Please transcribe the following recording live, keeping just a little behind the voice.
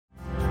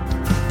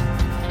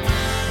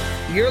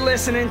You're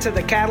listening to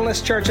the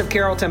Catalyst Church of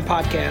Carrollton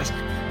podcast.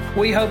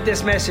 We hope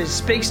this message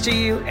speaks to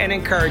you and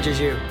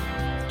encourages you.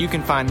 You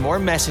can find more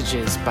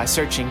messages by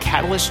searching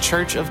Catalyst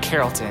Church of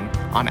Carrollton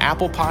on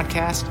Apple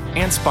Podcast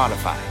and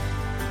Spotify.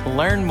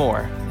 Learn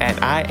more at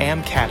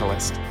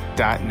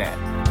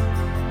iamcatalyst.net.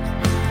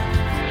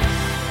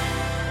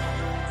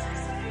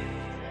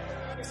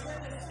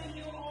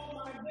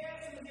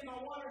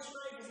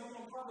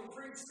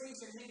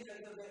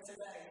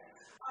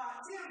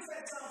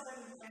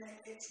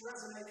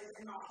 Resonated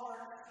in my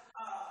heart,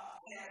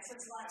 and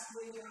since last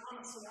week, and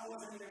honestly, I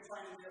wasn't even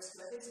planning this,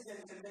 but it's been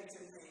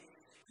convicting me.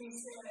 He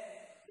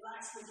said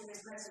last week in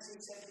his message,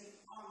 he said the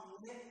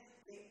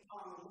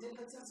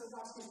omnipotence of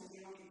God,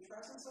 the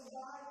omnipresence of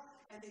God,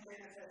 and the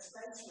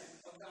manifestation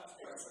of God's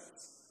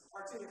presence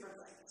are two different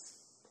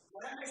things.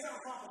 Well, that may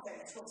sound complicated,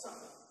 it's still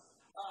something.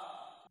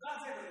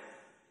 God's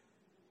everywhere.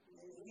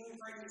 He ain't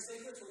afraid of your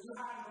secrets. When you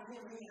hide from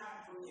him, he ain't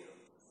hiding from you.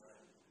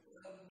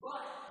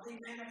 But the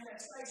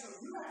manifestation,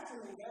 you have to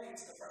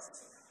engage the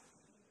presence of God.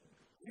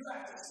 You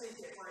have to seek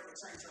it for it to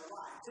change your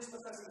life. Just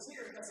because it's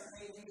here doesn't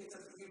mean you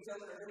feel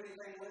it or do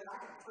anything with it. I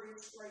can preach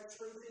straight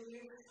truth in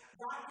you.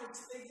 God can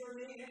speak through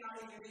me and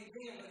not even be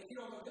him, but if you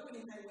don't do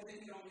anything with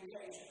it, you don't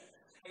engage it.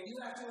 And you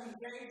have to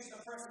engage the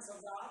presence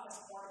of God.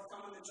 That's part of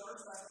coming to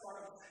church. That's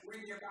part of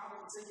reading your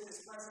Bible and seeking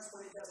his presence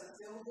when it doesn't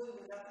feel good,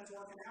 when nothing's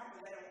working out,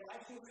 when they don't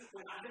like you,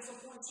 when I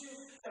disappoint you,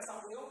 because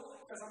I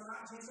will, because I'm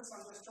not Jesus,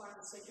 I'm just trying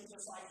to seek him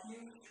just like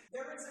you.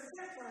 There is a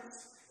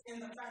difference in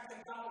the fact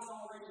that God is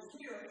already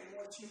here in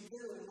what you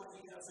do and what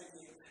he does in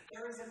you.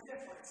 There is a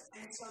difference.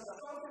 And so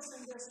the focus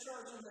in this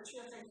church and the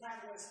shift in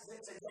Catalyst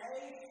that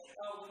today,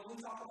 when we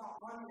talk about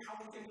money, how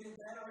we can do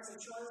better as a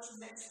church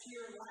next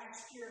year,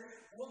 last year,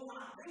 will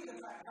not be the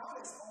fact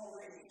God is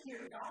already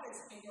here. God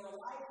is in your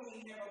life.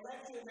 He never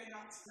left you. It may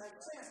not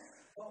make sense.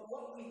 But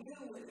what we do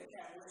with the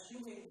Catalyst,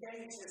 you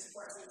engage his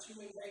presence.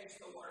 You engage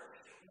the word.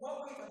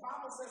 The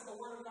Bible says the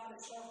word of God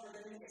is sharper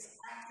than it is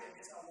active.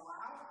 It's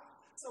alive.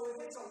 So if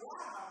it's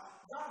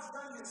alive, God's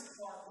done his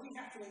part. We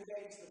have to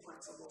engage the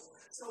principles.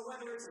 So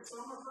whether it's a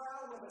summer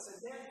crowd, whether it's a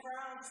dead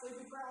crowd,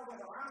 sleepy crowd,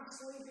 whether I'm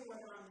sleepy,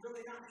 whether I'm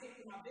really not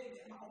kicking my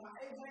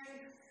A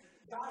game,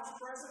 God's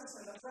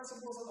presence and the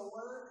principles of the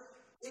word,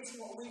 it's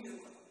what we do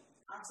with it.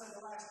 I've said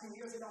the last few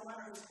years, it don't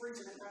matter who's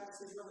preaching, it matters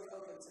who's really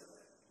open to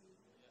it.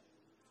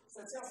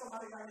 So tell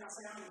somebody right now,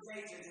 say, I'm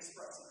engaged in his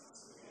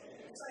presence.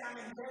 Say,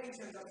 I'm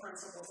engaged in the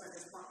principles and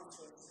his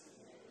promises.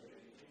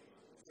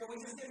 Can we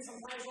just give him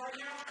some praise right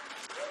now?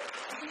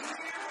 He's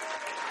here.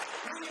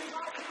 We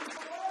invite him to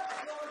work.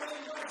 Lord, we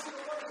invite you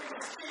to work in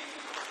your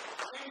speed.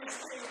 In your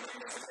speed, in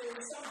your speed.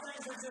 Some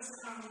things are just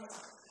coming up.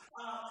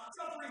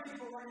 Tell 3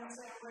 people right now,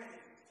 say, I'm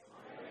ready.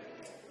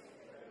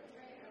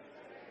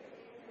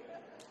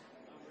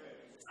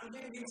 I'm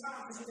giving you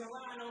time because you've been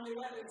lying on me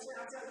lately.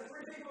 I tell you,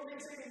 3 people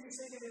been singing, you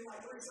sing it in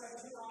like 3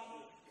 seconds. You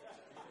all.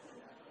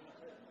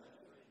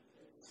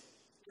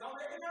 Y'all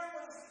ready to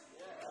nervous?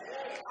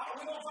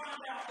 We're going to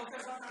find out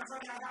because I'm going to tell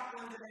you I got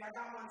one today.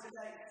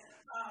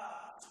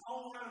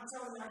 I'm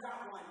telling you I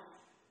got one.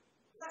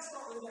 Let's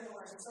start with the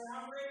declaration. So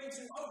I'm ready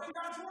to open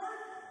God's word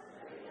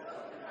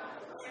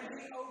and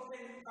be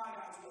opened by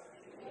God's word.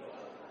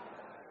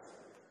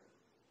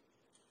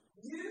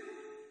 You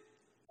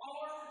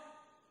are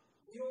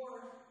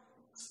your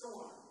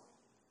storm.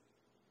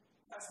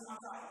 That's my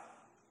title.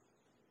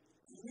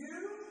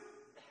 You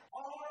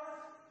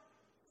are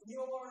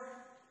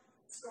your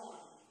storm.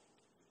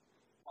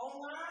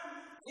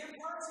 Online, in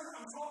person,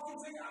 I'm talking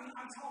to you.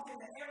 I'm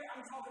talking to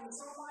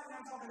somebody.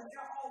 I'm talking to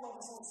all of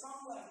us on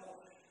some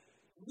level.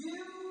 You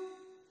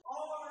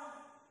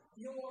are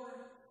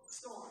your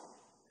storm.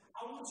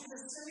 I want you to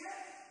see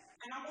it,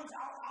 and I want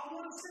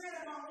to see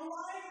it in my own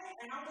life,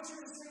 and I want you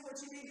to see what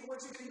you need and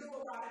what you can do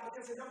about it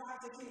because it don't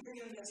have to keep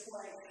being this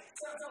way.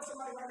 So tell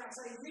somebody right now,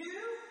 say, you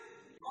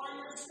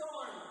are your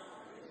storm.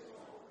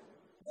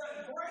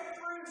 The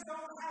breakthroughs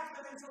don't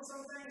happen until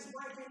some things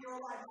break in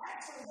your life.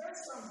 Actually,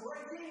 there's some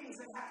breakings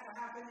that have to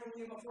happen in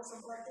you before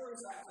some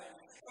breakthroughs happen.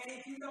 And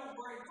if you don't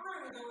break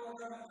through, there aren't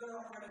going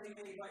to be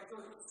any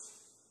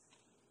breakthroughs.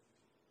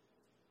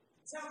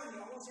 I'm telling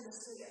you, I want you to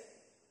see it.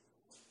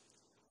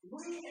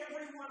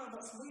 Every one of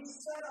us, we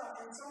set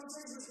up in some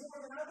seasons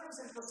more than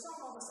others, and for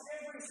some of us,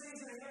 every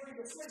season and every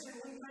decision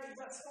we've made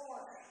thus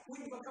far,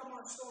 we become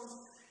our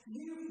storms.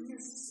 You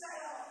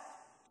set up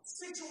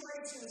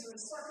situations and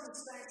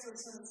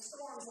circumstances and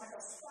storms like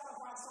a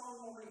Spotify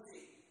song on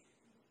repeat.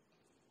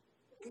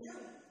 We do.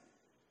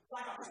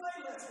 Like a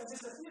playlist with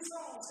just a few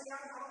songs. See,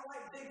 I don't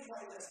like big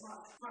playlists.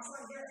 My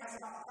son Garrett has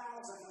about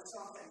 1,000 or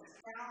something.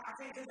 And I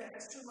can't do that.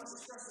 That's too much.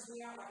 It stresses me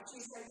out like a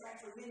Cheesecake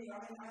Factory menu.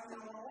 I don't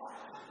know why.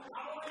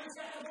 I want to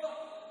check the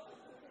book.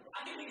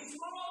 I give these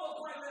smaller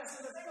playlists.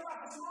 And the thing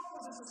about the small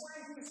ones is the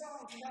same few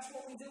songs. And that's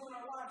what we do in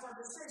our lives, our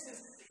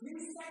decisions. You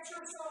set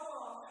yourself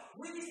up.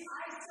 I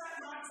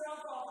set myself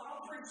up. And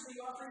I'll preach to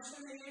you. I'll preach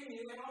to me and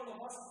you and all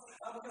of us.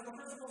 Because the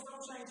principles don't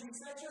change. You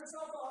set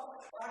yourself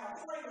up like a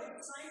playlist.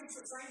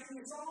 Same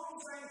few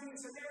songs, same few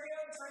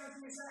scenarios, same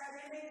few sad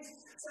endings,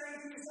 same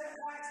few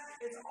setbacks.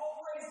 It's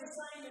always the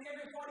same in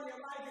every part of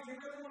your life, if you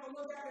really want to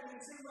look at it and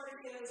see what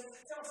it is,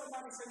 tell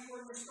somebody, say, you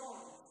were in your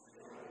storm.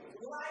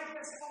 Life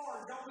is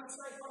hard. Don't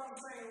mistake what I'm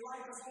saying.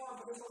 Life is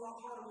hard, but it's a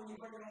lot harder when you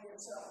bring it on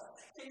yourself.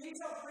 Can you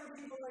tell 3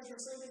 people as you're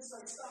sitting,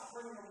 say, stop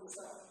bringing it on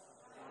yourself?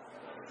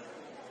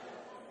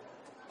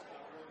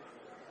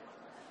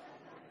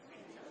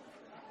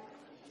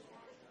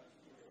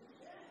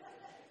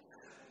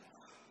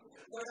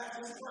 Lord, I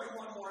just pray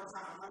one more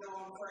time. I know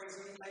I'm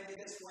crazy. Maybe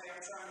this way I'm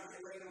trying to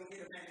get ready to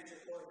get a manager,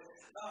 Lord.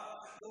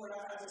 Lord,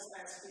 I just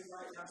ask you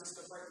right now just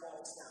to break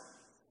walls down.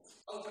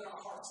 Open our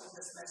hearts in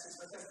this message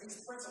because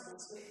these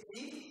principles get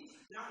deep,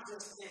 not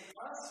just in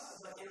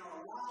us, but in our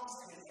lives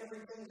and in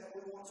everything that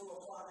we want to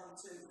apply them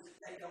to.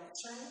 They don't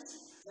change.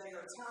 They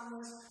are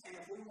timeless. And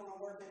if we want to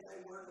work it,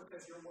 they work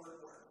because your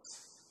word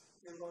works.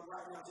 And Lord,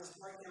 right now, just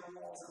break down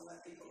walls and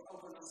let people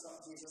open us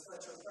up, Jesus.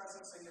 Let your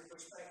presence and your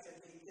perspective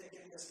be thick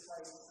in this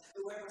place.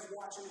 Whoever's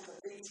watching at the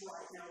beach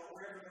right now, or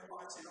wherever they're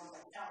watching on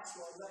the couch,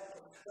 Lord, let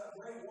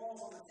break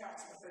walls on the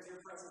couch because your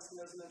presence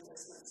knows no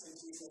distance. In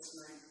Jesus'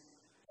 name,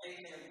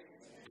 amen.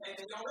 Amen.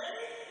 Y'all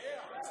ready?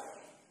 Yeah.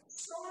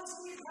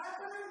 Storms keep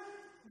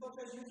happening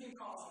because you keep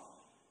causing them.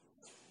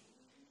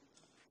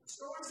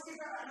 Storms keep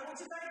happening. I know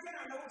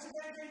what you're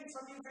thinking.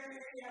 Some of you came in,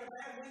 you had a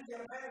bad week, you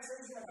had a bad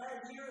season, a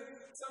bad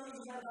year. Some of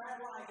you had a bad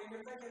life, and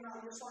you're thinking,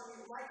 no, you're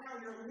starting, right now,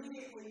 your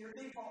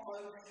default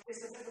mode is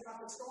to think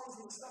about the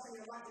storms and the stuff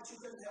in your life that you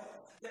couldn't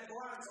help, that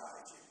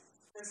blindsided you,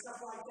 and stuff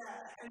like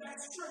that. And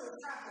that's true, it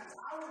happens.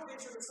 I would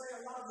venture to say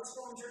a lot of the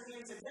storms you're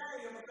in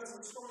today are because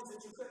of storms that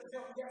you couldn't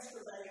help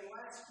yesterday and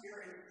last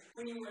year, and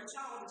when you were a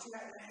child that you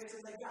had to manage,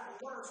 and they got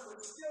worse,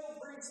 which still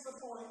brings the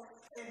point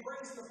and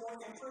proves the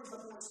point.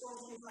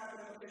 Storms keep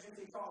happening because you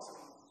keep causing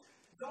them.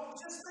 Don't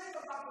just think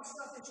about the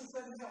stuff that you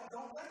couldn't help.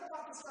 Don't think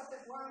about the stuff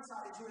that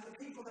blindsided you and the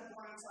people that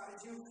blindsided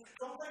you.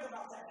 Don't think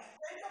about that.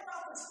 Think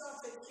about the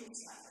stuff that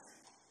keeps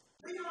happening.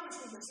 Be honest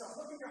with yourself.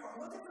 Look at your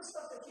heart. Look at the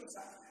stuff that keeps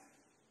happening.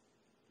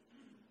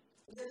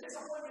 The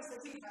disappointments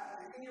that keep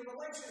happening in your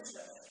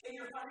relationship, in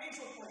your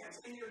financial plans,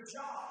 in your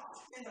job,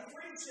 in the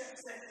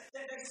friendships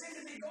that they seem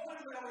to be going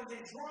well, and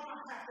then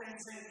drama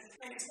happens,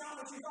 and it's not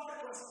what you thought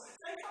it was.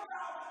 Think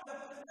about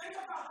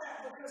that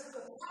because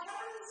the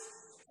patterns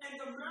and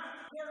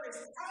there is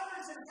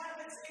patterns and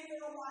habits in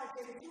your life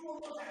that if you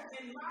will look at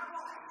in my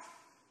life,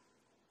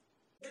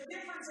 the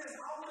difference is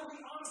I want to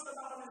be honest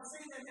about them and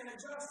see them and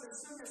adjust as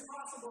soon as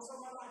possible so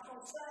my life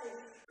don't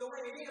stay the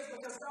way it is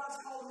because God's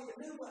calling me to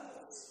new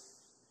levels.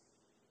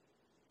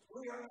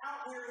 We are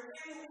out here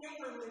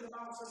inwardly, the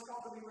Bible says,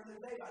 called to be written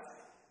day by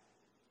day.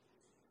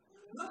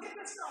 Look at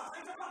the stuff.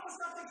 Think about the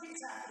stuff that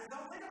keeps happening.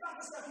 Don't think about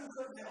the stuff you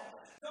couldn't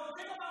help. Don't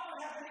think about what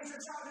happened in your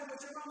childhood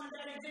with your mom and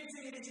daddy did to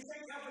you that you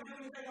can't help and do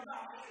anything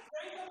about.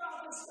 Think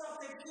about the stuff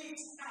that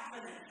keeps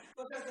happening.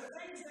 Because the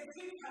things that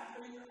keep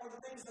happening are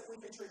the things that we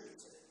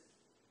contribute to.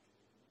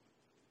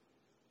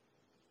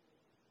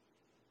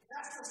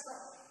 That's the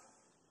stuff.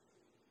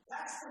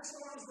 That's the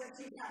storms that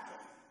keep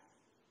happening.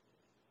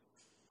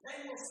 They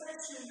will set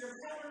you, your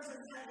patterns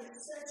and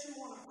habits, set you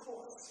on a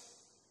course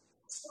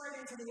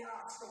straight into the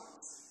eye of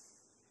storms.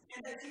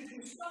 And they keep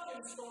you stuck in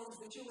storms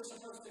that you were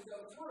supposed to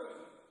go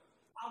through.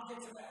 I'll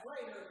get to that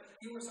later.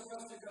 You were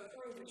supposed to go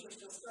through, but you're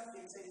still stuck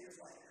in 10 years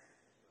later.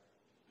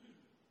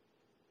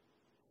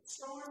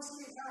 Storms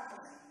keep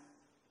happening.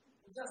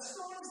 The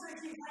storms that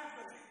keep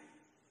happening,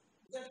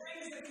 the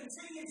things that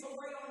continue to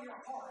weigh on your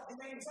heart, the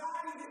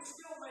anxiety that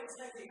still lays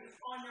heavy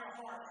on your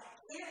heart,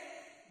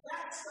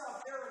 that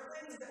stuff, there are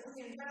things that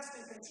we invest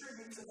and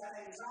contribute to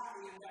that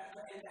anxiety and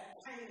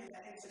that pain and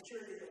that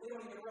insecurity that we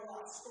don't even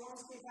realize.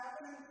 Storms keep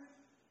happening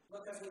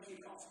because we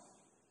keep causing them.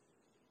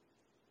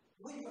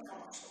 We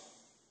become our storm.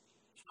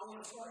 I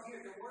want to start here.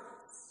 Your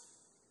words.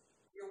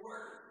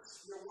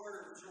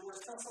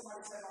 Tell somebody,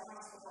 say, my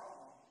mouth's the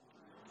problem.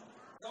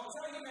 Don't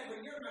tell your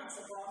neighbor, your mouth's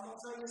the problem. Don't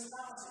tell your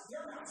spouse,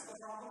 your mouth's the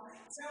problem.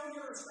 Tell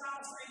your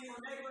spouse and your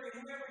neighbor and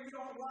whoever you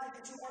don't like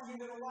that you argue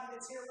with a lot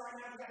that's here right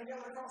now. You got to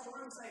yell across the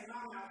room and say, my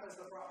mouth is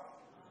the problem.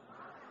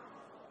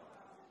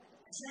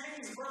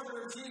 James,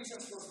 brother of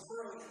Jesus, was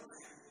brilliant,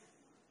 man.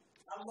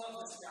 I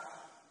love this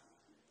guy.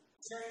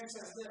 James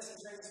says this in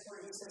James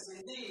 3. He says,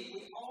 indeed,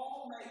 we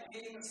all make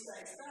many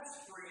mistakes.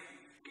 That's freeing.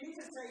 Can you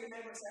just tell your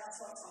neighbor, say, I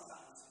suck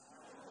sometimes?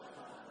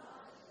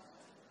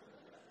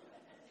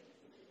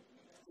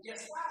 Your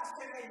spouse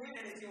can amen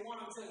it if you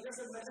want them to. Just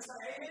say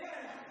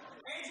amen.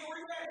 Angel,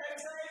 read that. They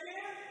say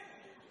amen.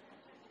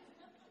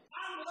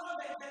 I love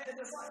it that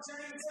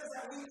James says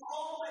that we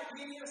all make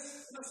many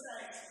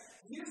mistakes.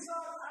 You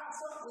suck, I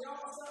suck, we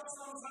all suck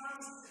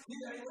sometimes.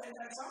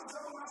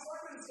 Some of my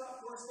sermons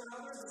suck worse than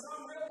others, and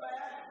some real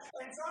bad.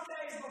 And some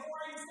days before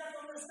I even step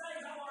on the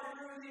stage, I've already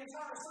ruined the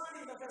entire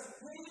Sunday because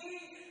we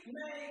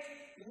make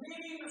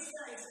many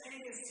mistakes.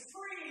 And it's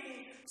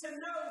freeing to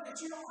know that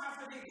you don't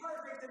have to be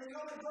perfect, and the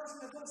only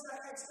person that puts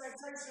that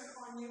expectation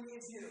on you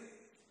is you.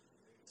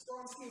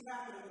 Storms keep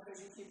happening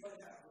because you keep putting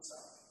that on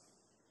yourself.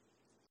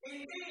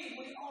 Indeed,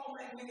 we all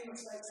make many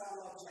mistakes. I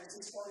love James.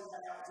 He started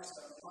that out just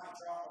a mic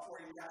drop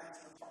before he got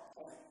into the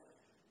point.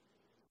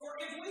 For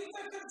if we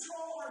could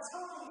control our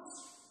tongues,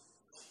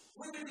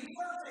 we would be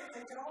perfect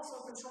and can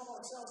also control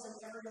ourselves in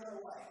every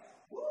other way.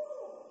 Woo!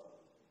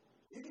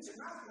 You get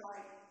your mouth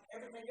right,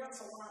 everything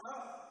else will line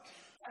up.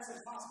 That's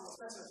impossible,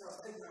 especially for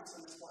us big mouths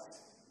in this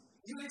place.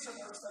 You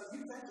introverts, though,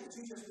 you think it,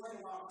 you just wait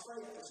while I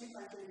pray it, but you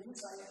think that if you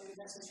say it, it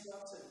messes you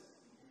up too.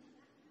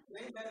 It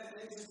ain't better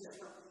than it, just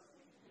different.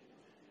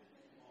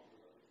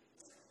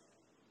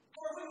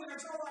 Or if we can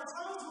control our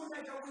tongues, we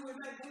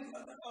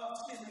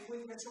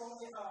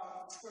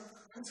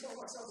control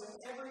ourselves in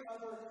every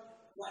other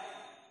way.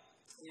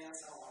 Yeah,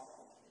 that's how I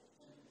roll.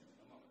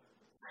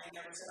 I ain't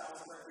never said I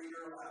was a great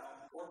reader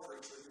or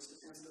preacher, it just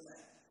depends on the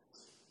day.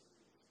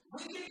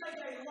 We can make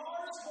a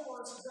large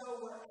horse go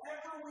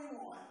wherever we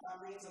want by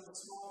means of a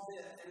small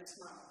bit and its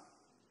mouth.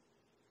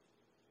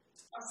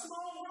 A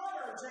small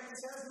rudder, James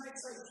says,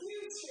 makes a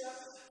huge ship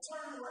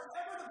turn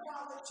wherever the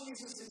pilot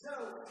chooses to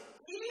go,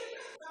 even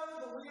though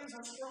the winds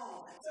are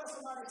strong. Tell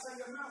somebody, say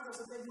your mouth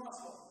is a big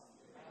muscle.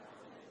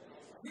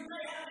 You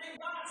may have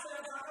big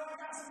biceps. I know I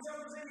got some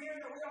jokers in here,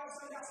 but we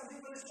also got some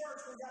people in this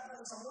church. We got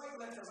some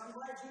weightlifters. I'm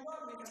glad you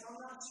love me because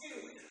I'm not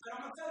you. But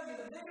I'm going to tell you,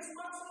 the biggest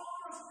muscle on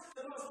us,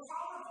 the most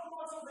powerful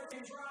muscle that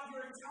can drive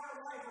your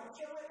entire life or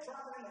kill it,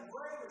 drive it in the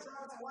grave or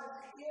drive it to life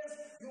is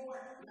your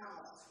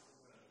mouth.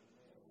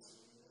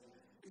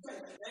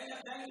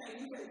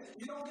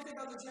 You don't get to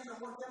go to the gym and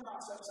work them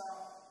biceps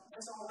out.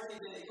 That's already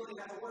big. You don't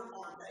even have to work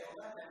on day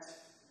on that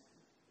mess.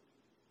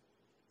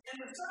 In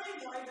the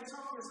same way, the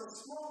tongue is a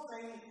small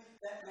thing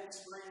that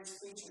makes grand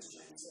speeches,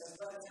 James says,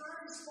 but a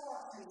tiny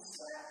spark can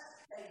set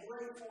a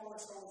great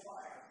forest on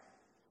fire.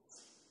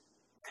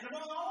 And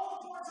among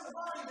all the parts of the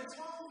body, the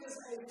tongue is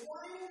a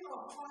flame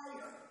of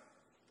fire.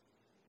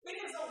 It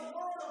is a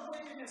world of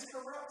wickedness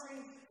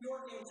corrupting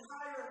your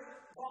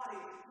entire body.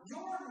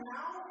 Your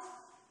mouth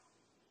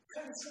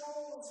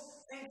controls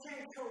and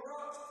can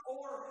corrupt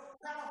or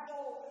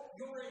catapult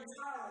your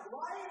entire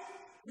life,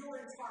 your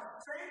entire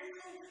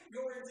family,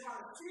 your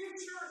entire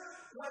future,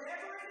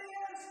 whatever it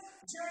is.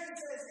 James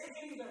says it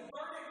can either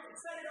burn it and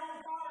set it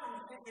on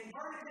fire and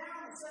burn it down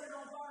and set it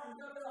on fire and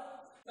build it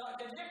up.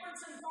 The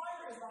difference in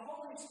fire is the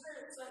Holy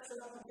Spirit sets it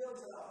up and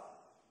builds it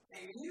up.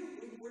 And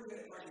we're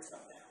good at burning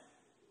stuff down.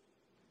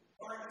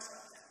 Burning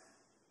stuff down.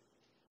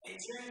 And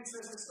James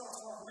says it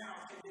starts with our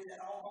mouth, can do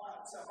that all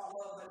by itself. I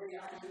love the idea,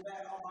 I can do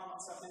that all by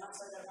myself. And I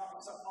say that about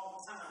myself all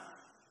the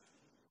time.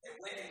 At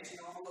weddings,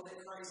 I'm a little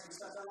bit crazy and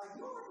stuff. They're like,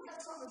 you got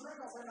something to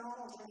drink? I say, no,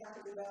 I don't drink. I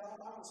can do that all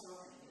by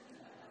myself.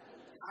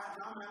 I have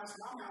my mouth,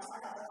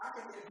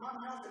 if my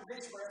mouth is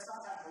bench press,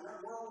 I'd have the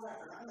world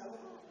record. I know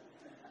it.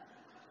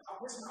 I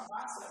wish my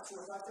biceps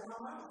were like in my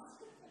mouth.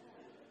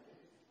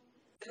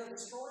 It'll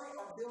destroy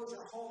or build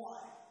your whole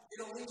life.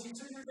 It'll lead you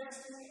to your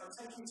destiny or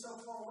take you so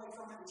far away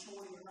from it that you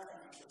won't even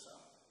recognize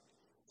yourself.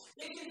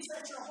 It can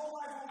set your whole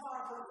life on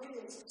fire, for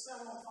it is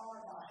set on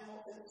fire by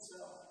hell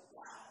itself.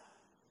 Wow.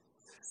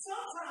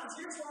 Sometimes,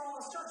 here's where all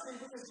us church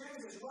people, because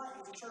James is right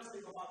with the church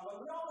people, by the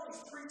way, we always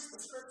preach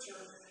the scripture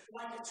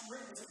like it's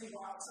written to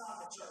people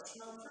outside the church.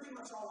 No, pretty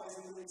much always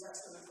in the New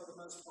Testament, for the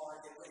most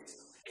part, at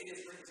least, it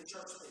is written to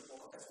church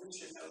people, because we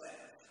should know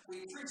that.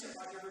 We preach it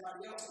like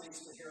everybody else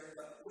needs to hear it,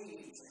 but we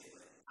need to hear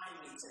it. I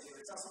need to hear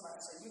it. Tell somebody,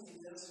 say, you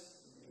need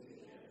this.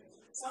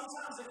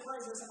 Sometimes it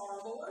praises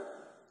our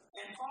Lord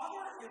and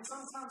Father, and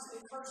sometimes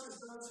it curses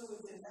those who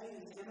have been made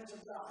in the image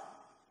of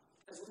God.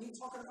 Because when you're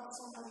talking about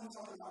somebody, you're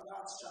talking about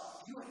God's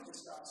child. You ain't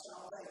just God's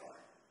child, they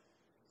are.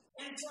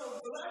 And so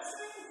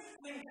blessing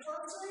and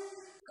cursing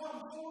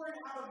come pouring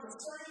out of the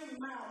same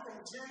mouth.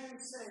 And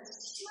James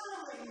says,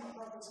 surely, my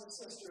brothers and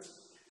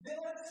sisters,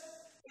 this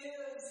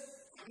is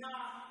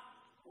not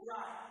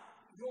right.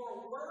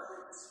 Your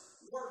words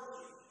work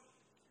you.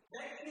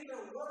 They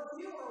either work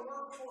you or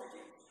work for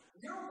you.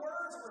 Your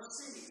words are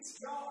seeds.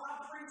 Y'all,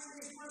 I preach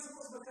these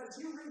principles because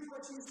you reap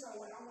what you sow,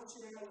 and I want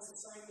you to know it's the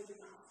same with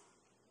your mouth.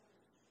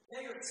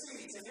 They are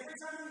seeds, and every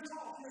time you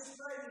talk, you're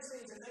spraying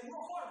seeds, and they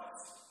will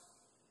harvest.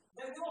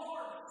 They will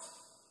harvest.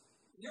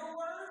 Your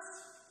words,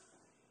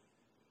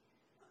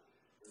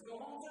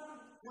 go home, John?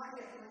 Not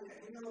yet.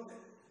 We know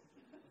that.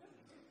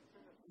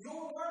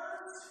 Your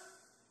words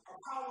are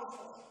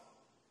powerful.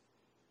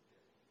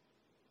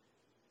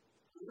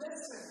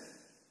 Listen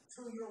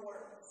to your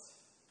words.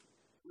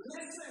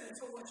 Listen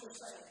to what you're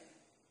saying.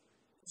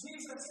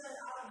 Jesus said,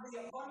 out of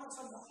the abundance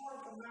of the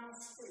heart, the mouth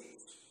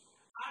speaks.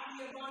 Out of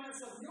the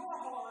abundance of your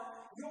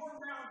heart, your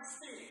mouth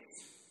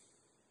speaks.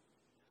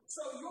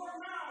 So your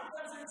mouth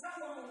doesn't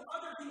tell on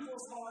other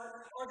people's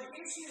heart or the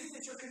issues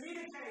that you're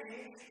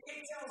communicating. It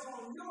tells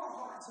on your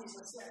heart,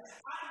 Jesus said.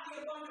 Out of the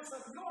abundance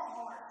of your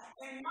heart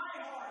and my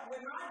heart,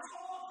 when I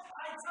talk,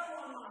 I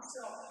tell on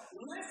myself.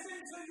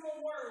 Listen to your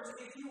words.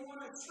 If you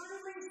want to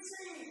truly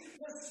see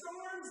the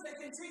storms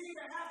that continue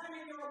to happen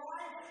in your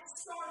life,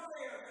 start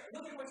there.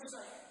 Look at what you're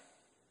saying.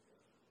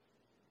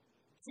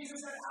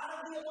 Jesus said,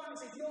 out of the abundance,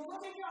 if you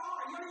look at your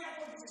heart, you don't have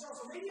to look at your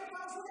social media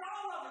posts, look at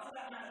all of it for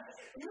that matter.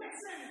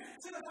 Listen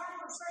to the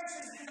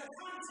conversations and the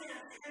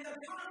content and the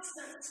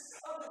constants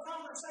of the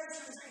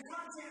conversations and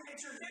content at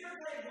your dinner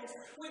tables,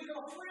 with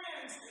your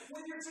friends,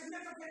 with your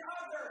significant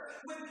other,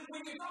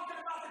 when you're talking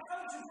about the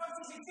coach who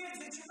coaches your kids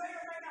that you may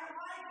or may not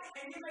like,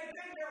 and you may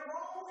think they're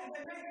wrong, and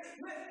they make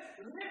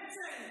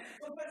listen.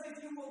 Because if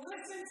you will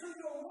listen to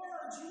your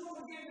words, you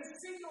will begin to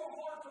see your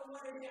heart for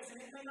what it is. And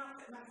it may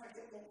not, matter of fact,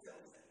 it won't feel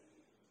good.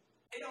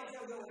 It don't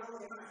feel good when I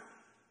look at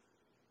mine.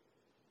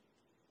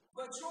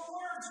 But your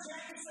words,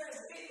 James says,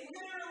 it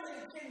literally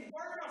can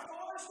burn a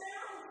forest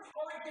down,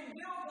 or it can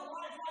build a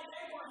life like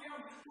Abraham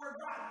where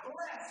God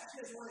blessed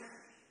his land.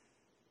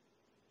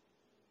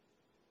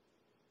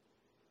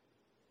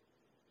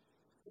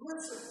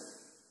 Listen,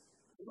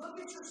 look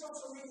at your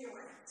social media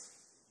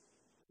rants.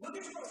 Look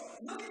at your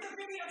posts. Look at the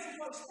videos you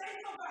post.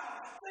 Think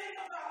about it. Think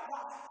about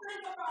God.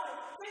 Think about it.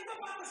 Think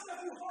about the stuff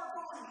you harp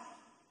on.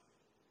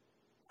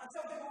 I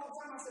tell people all the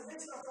time, I said,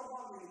 this stuff don't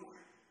bother me anymore.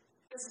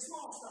 It's the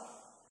small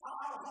stuff.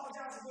 I'll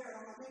apologize for that.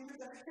 I'm like, man,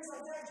 he's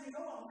like, Dad, you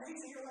know I'm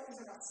amazing. You're like, he's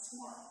like, I'm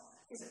smart.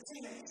 He's a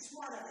teenager. He's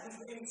smart at it. He's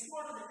getting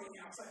smarter than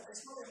me now. So it's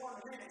really hard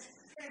to manage.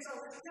 And so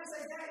he'll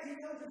say, Dad, you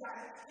know you got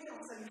it. He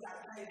don't say you got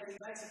it, but he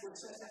basically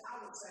says that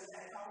I would say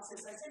that if I was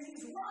his age. And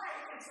he's right.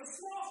 It's the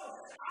small stuff.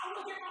 I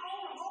look at my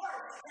own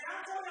heart, and I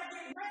tell you I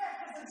get mad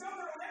because the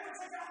joker will never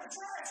take out the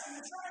trash, and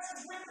the trash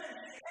is with him.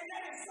 And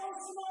that is so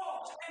small.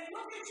 And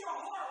look at your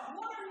heart.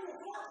 What are you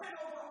harping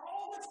over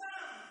all the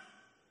time?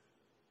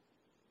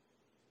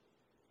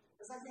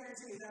 Because I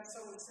guarantee you that's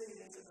sowing seed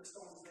into the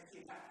storms that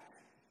keep happening.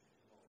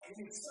 And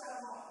you set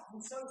them off. You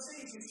sow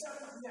seeds, you set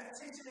them up, you have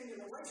tension in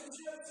your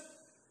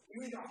relationships. You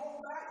either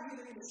hold back, you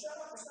either need to shut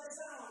up or stay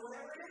silent,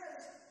 whatever it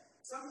is.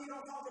 Some of you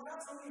don't talk about,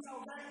 some of you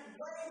talk back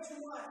way too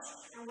much.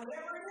 And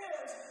whatever it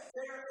is,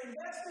 they're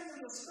investing in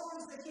the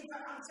storms that keep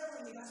happening. I'm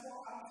telling you, that's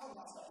why I don't talk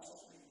about stuff on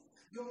social media.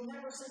 You'll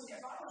never see me.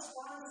 If I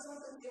respond to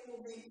something, it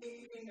will be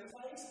in your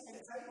face, in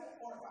the table,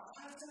 or if I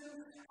have to,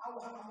 I'm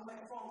going to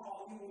make a phone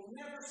call. You will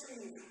never see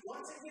me.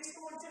 Once it gets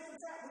going tip and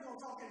tap, we're going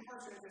to talk in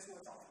person if that's what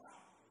we're talking about.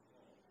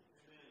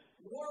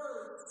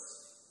 Words.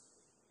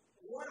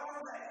 What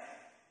are they?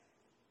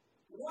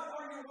 What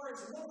are your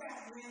words? Look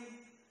at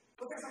me.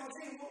 Because I'm going to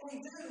tell you what we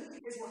do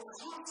is we're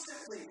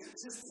constantly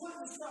just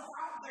putting stuff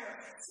out there,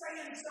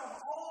 saying stuff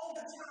all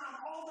the time.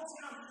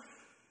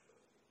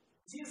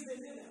 Jesus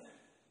didn't do that.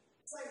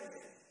 Satan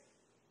did.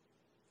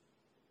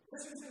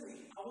 Listen to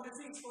me. I want to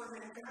teach for a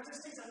minute. Can I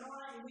just teach? I know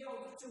I ain't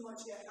yelled too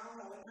much yet. I don't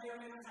know. It may or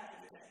may not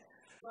happen today.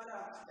 But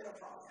it'll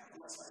probably happen.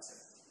 Let's face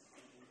it.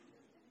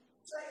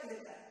 Satan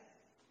did that.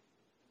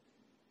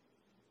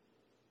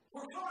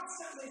 We're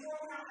constantly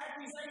throwing out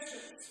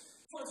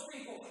accusations towards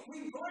people.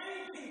 We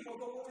blame people.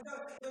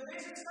 The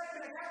vision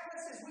statement of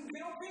Catholics is we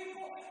build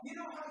people. You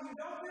know how you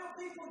don't build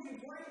people?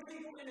 You blame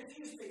people and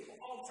accuse people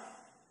all the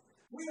time.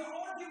 We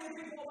argue with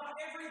people about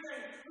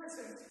everything.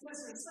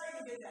 Listen,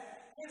 Satan did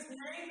that. His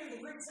name in the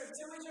Greek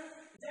Septuagint,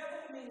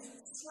 devil means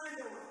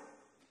slanderer,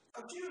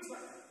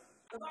 accuser.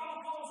 The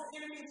Bible calls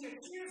the enemy the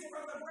accuser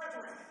of the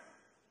brethren.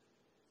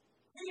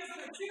 He is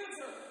an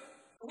accuser.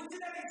 We do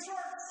that in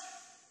church.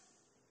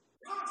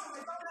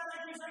 Constantly throwing out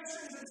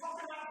accusations and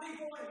talking about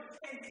people and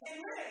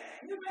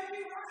you may be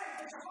right,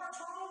 but your heart's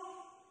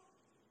wrong.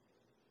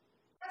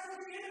 That's what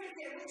the enemy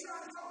did. We try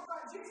to talk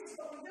about Jesus,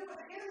 but we do what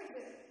the enemy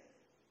did.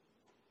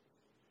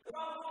 The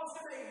Bible calls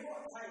him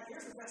hey,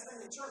 here's the best thing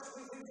in church.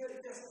 We're good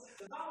at this.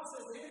 The Bible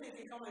says the enemy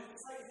can come in,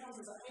 Satan comes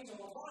as an angel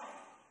of light.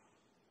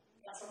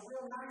 That's some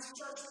real nice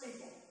church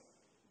people.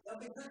 They'll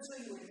be good to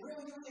you and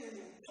reel you in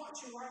and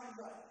punch you right in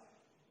the butt.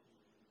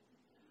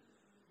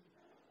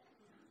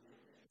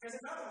 There's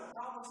another one. The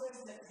Bible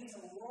says that he's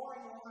a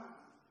roaring lion.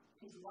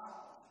 He's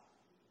wild.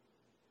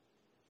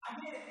 I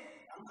get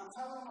it. I'm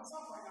telling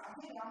myself right now, I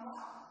get it. I'm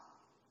wild.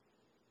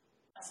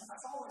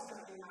 That's always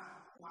going to be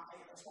my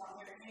aim. That's why I'm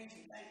going to thank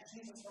you. Thank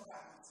Jesus for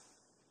balance.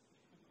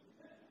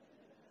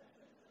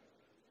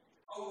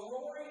 A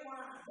roaring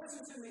lion.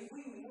 Listen to me.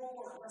 We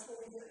roar. That's what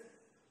we do.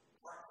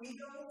 Our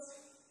egos,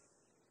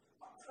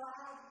 our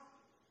pride,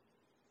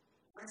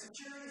 our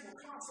insecurities will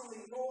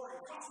constantly roar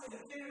and constantly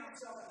defending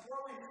ourselves and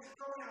throwing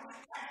out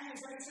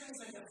accusations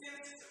and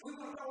defense. We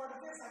want to throw our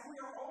defense like we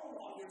are all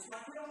lawyers,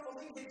 like we don't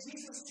believe that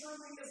Jesus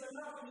truly is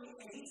enough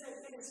and he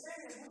said in his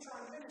finish, we're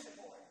trying to finish it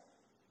for him.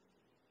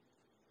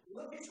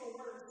 Look at your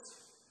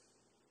words.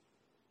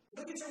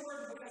 Look at your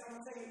words because I'm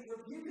going to tell you,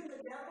 rebuking the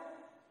devil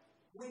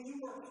when you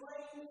are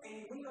praying and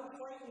we are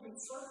praying with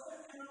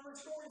serpent in our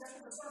story, that's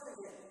what the serpent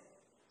did.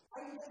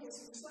 How do you think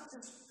it's not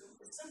just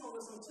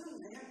symbolism too,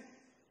 man?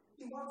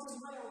 He worked his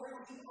way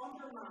around. He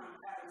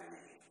undermined Adam and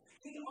Eve.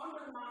 He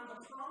undermined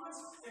the promise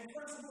and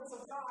principles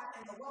of God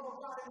and the love of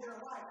God in their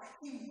life.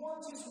 He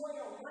worked his way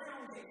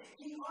around it.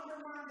 He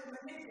undermined and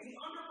manipulated. He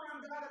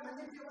undermined God and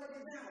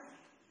manipulated them.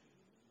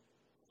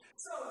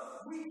 So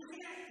we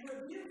can't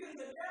rebuking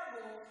the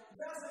devil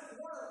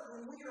doesn't work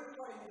when we are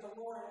praying the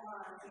Lord in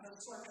mind and the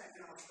serpent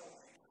in our story.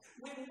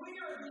 When we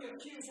are the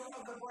accuser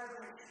of the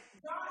brethren,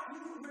 God,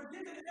 you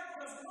rebuking the devil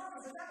doesn't work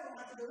because the devil don't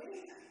have to do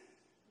anything.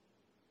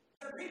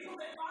 The people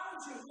that follow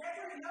you,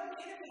 no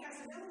enemy has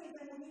to do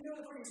anything when you do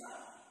it for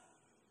yourself.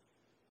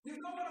 You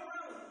go in a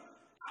room.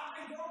 I've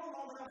been going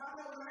long enough. I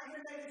know when I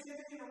hear David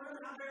sitting in a room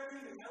and I barely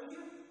even know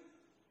you.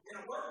 In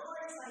a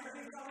workplace, I hear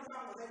people talking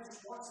about, well, they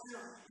just watch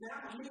them.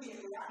 Now,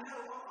 immediately, I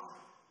know,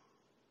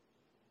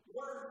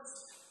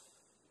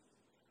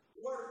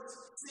 Words.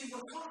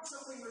 we're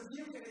constantly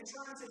rebuking and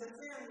trying to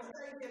defend what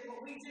they did,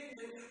 what we didn't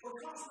do.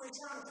 We're constantly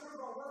trying to prove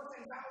our worth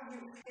and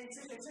value and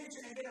seek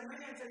attention and get a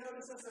man to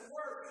notice us at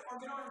work or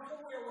get our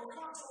employer. We're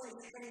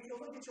constantly, and if you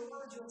look at your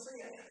words, you'll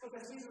see it.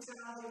 Because Jesus said,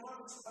 out of the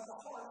abundance of the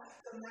heart,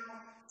 the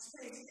mouth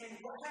speaks.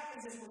 And what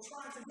happens is we're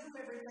trying to do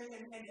everything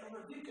and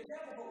rebuke the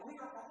devil, but we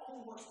are our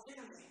own worst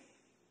enemy.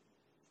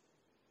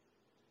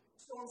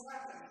 Storms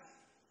happen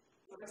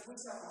because we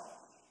sell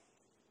off.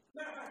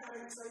 Matter of fact, I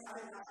didn't say,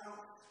 I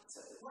don't. So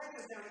write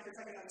this down if you're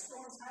taking notes.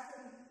 Storms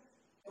happen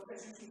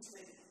because you keep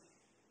speaking.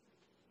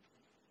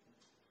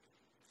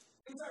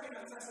 Keep taking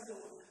notes, that's a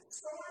good one.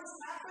 Storms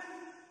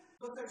happen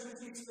because you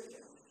keep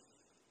speaking.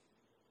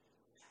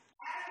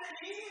 Adam and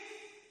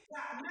Eve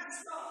got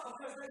messed up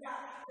because they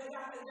let the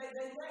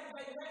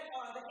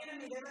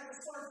enemy, they let the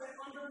serpent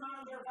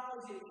undermine their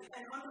value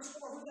and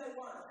underscore who they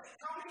were.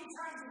 How many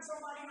times did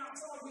somebody not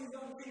tell you,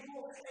 young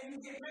people, and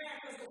you get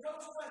mad because the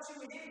coach left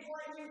you and didn't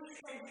play you,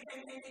 and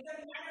it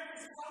doesn't matter if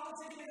it's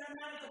politics, it doesn't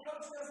matter if the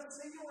coach doesn't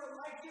see you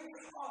or like you,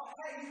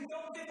 hey, you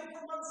don't get the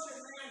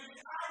promotion, man.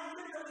 I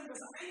literally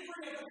was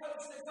angry at the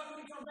coach that took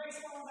me from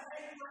baseball in the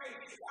 8th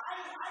grade.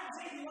 I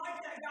didn't like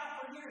that guy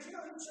for years. You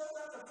know who showed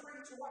up to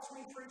preach and watch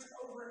me preach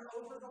over and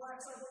over the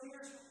last several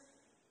years?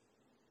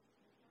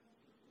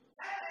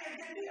 That man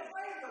did me a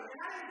favor, and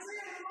I didn't see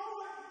it in the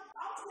moment.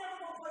 I was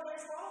never going to play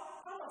baseball.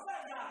 I'm a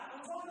fat guy. I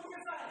was only going to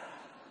get fatter.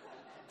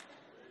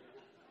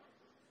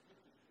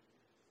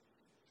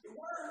 Your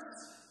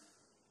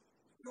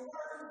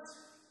words.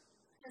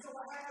 And so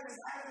what happened is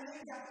Adam and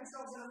Eve got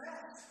themselves in a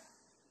mess.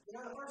 You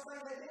know, the first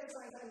thing they did,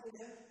 same thing we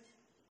did,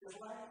 was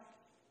what?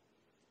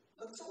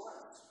 Look at your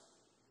words.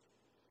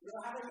 You know,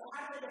 how do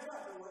they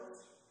deflect their words?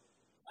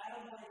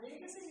 Adam blamed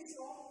Eve as Eve's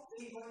fault.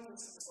 Eve blamed the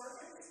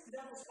serpent. It's the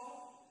devil's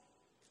fault.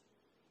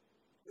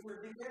 We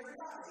rebuke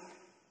everybody,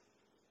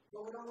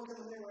 but we don't look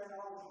in the mirror at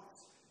our own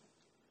hearts.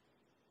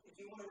 If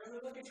you want to really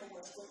look at your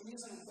words, quit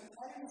using the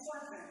playing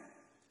serpent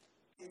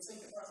and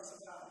seek the presence of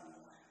God in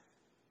your life.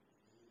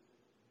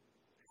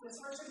 The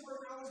searching for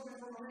has always been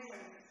from a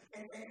man,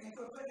 and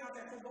quit putting out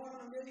there, quit going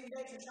on a million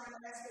dates and trying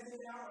to ask a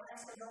dude out or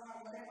ask a girl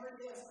out, whatever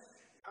it is.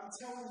 I'm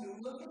telling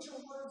you, look at your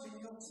words and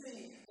you'll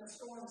see the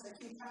storms that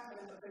keep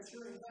happening because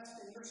you're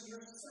investing, you're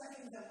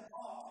setting them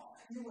off.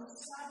 You are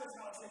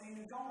sabotaging and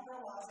you don't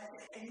realize it,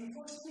 and you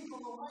push people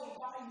away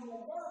by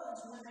your words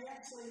when they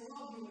actually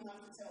love you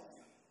enough to tell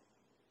you.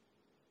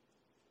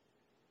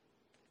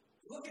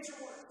 Look at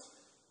your words.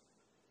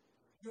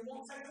 You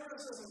won't take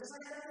criticism. Just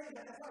like everything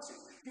that deflects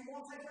you. You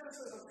won't take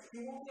criticism.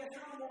 You won't be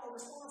accountable or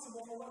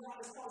responsible for what God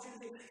has called you to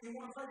do. You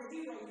won't play the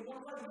hero. You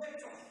won't play the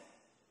victim.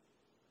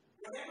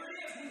 Whatever it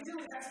is, we do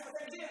it. That's what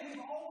they did.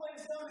 We've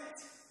always done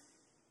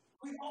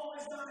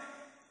it.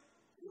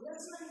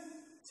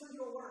 Listen to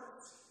your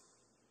words.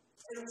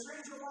 It'll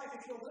change your life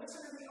if you'll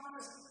listen and be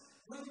honest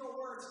with your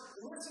words.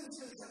 Listen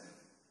to them.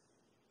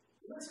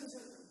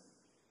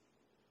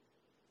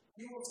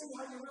 You will see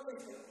how you really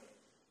feel.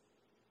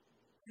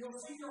 You'll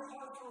see your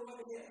heart for what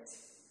it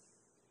is.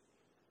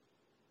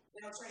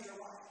 It'll change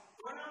your life.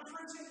 What I'm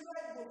preaching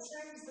today will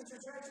change the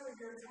trajectory of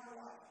your entire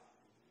life.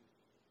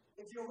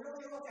 If you'll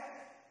really look at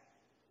it.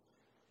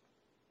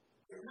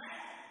 You're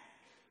mad.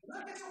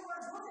 Look at your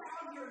words. Look at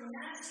how you're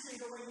nasty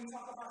the way you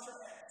talk about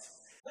your ex.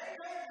 They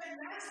may have been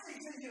nasty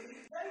to you.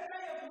 They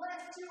may have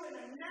left you in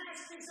a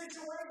nasty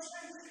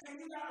situation and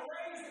you got to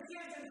raise the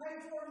kids and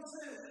pay for them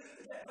too.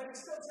 But it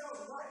still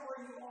tells right where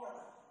you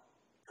are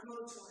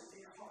emotionally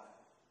in your heart.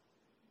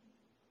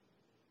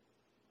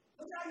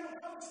 Look how you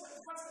approach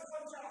the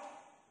coach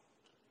out.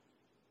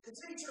 The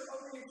teacher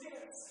over your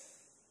kids.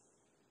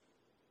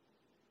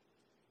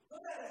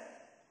 Look at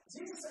it.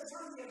 Jesus said,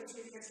 turn the other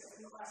cheek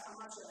against the last time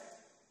I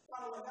checked.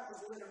 By the way, that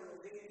was literal.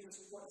 He didn't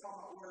just talk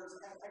about words.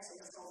 Actually,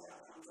 that's all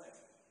about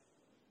context.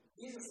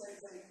 Jesus said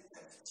if they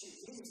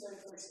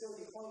steal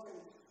your cloak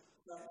and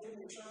give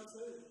you your shirt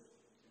too.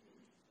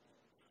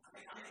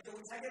 I mean, do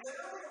we take it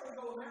literally or we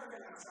go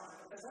American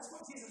outside? Because that's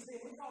what Jesus did.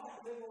 We call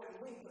that literal and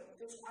weak, but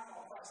I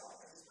call Christ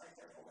like this. It's right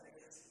there for what it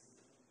is.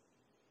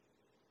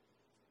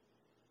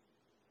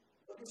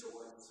 Look at your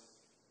words.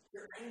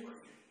 You're angry.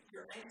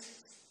 You're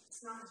anxious. It's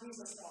not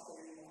Jesus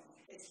talking anymore.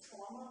 It's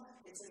trauma,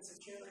 it's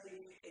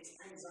insecurity, it's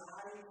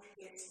anxiety,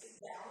 it's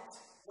doubt.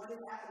 What did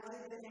the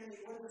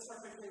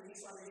serpent do? He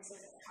said,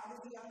 how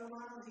did he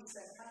undermine him? He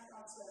said, how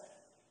God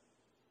said.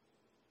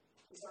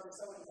 He started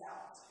sowing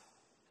doubt.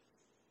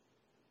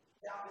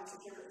 Doubt and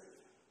insecurity.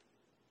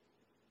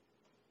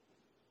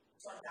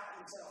 Start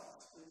doubting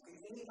yourself.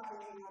 If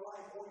anybody in your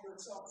life or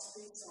yourself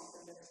speaks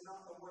something that is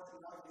not the worth and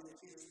value that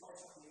Jesus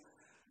placed on you,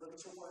 look at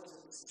your words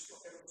and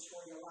it'll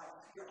destroy your life.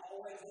 You're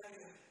always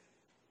negative.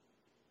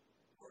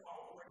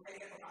 We're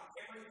negative about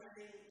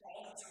everything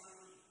all the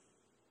time.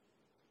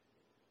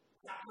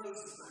 Got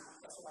Moses' mouth.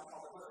 That's what I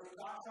call it. When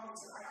God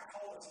comes and I got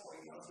callers for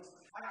you, Moses.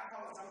 I got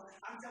callers.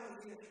 I'm telling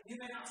you,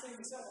 you may not see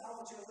yourself, but I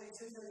want you to lead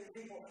 2 million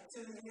people, 2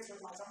 million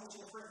Israelites. I want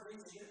you to pray for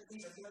Egypt.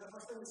 You know the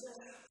first thing he said?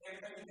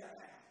 Everything you got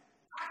now.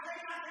 I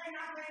can't.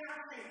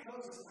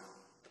 Moses'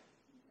 mouth.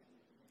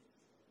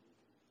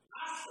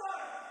 I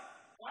stutter.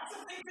 Well, that's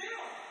a big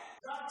deal.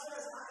 God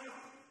says, I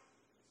am.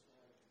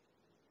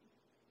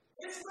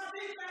 It's my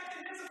defect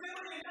and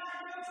disability and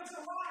diagnosis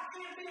of why I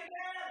can't be a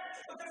dad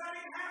because I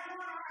didn't have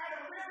one, or I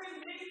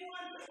really need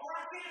one, or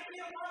I can't be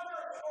a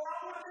mother, or I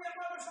want to be a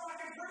mother so I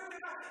can prove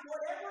it.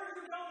 Whatever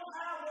you don't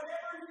have,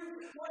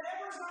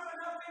 whatever's not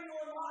enough in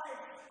your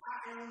life, I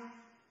am.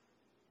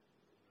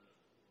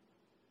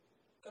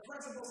 The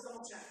principles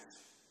don't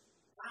change.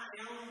 I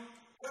am.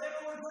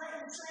 Whatever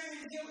regret and shame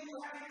and guilt you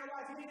have in your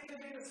life, you need to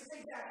begin to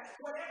speak that.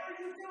 Whatever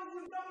you feel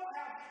you don't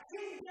have,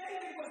 King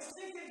David was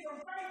speaking from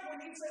faith when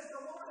he says,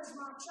 the Lord is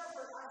my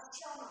shepherd, I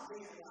shall not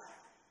be in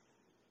lack.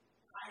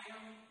 I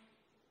am.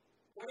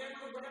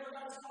 Whatever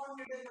God is calling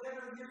you to do,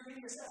 whatever you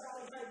need to step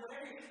out of faith,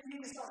 whatever you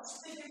need to start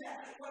speaking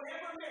that,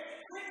 whatever,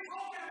 quit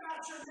talking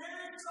about your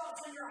marriage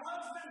sucks and your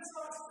husband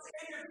sucks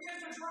and your kids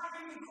are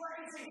driving you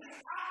crazy.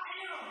 I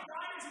am.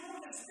 God is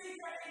willing to speak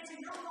that into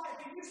your life,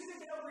 and you speak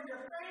it over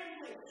your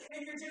family and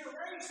your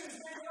generations.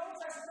 Man, the Old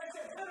Testament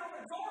said, put on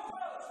the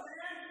doorpost,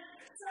 man.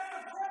 Set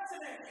the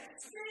precedent.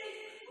 Speak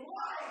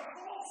life.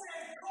 Paul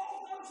said, call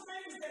those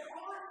things that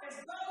aren't as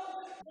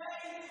though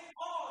they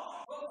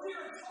are. But we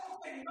are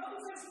talking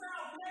Moses'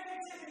 mouth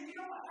negativity. You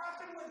know what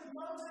happened when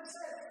Moses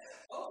said,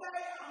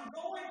 okay, I'm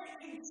going,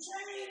 he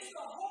changed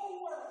the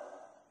whole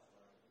world.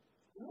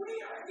 We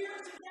are here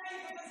today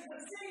because of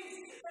the seeds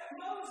that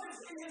Moses,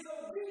 in his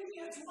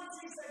obedience, once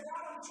he said,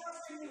 God, I'm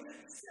trusting you,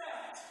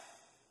 stepped.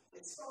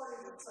 It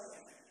started with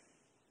saying that.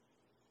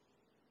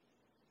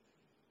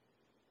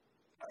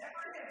 Whatever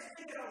it is,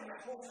 speak it over your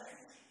whole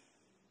family.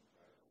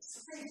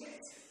 Speak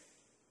it.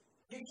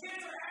 Your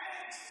kids are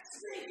addicts,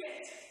 speak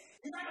it.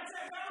 You got to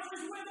set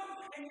boundaries with them,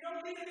 and you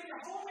don't need them in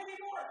your home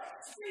anymore.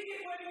 Speak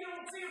it whether you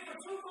don't see them for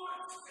 2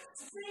 months.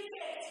 Speak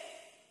it.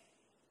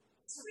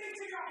 Speak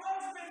to your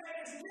husband that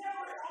is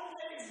never at home,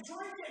 that is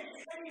drinking,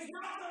 and he's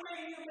not the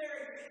man you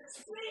married.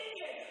 Speak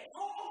it.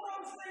 All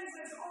those things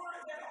that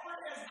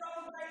aren't as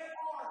though they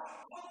are.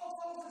 Paul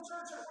told the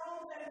church at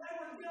Rome that they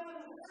were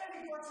dealing with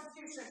heavy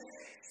persecution.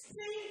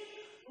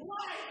 Speak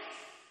life.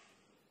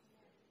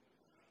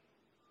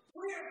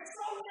 We are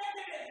so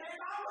negative, and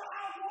I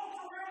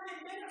walked around in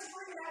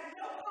ministry and had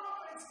no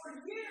confidence for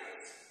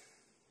years.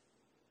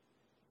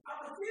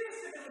 I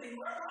refused to do it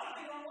anymore. A lot of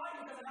people don't like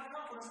me because I got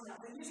confidence now.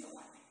 They used to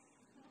like me.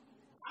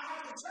 I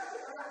have to check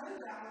it. I got new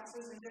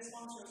balances and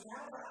dysfunctions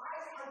now, but I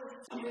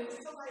refuse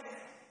to lay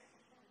down.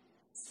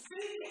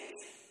 Speak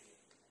it.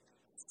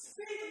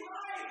 Speak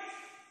life.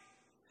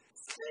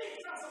 Speak.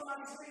 Tell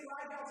somebody speak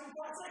life. Y'all too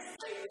quiet. Say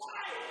speak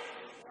life.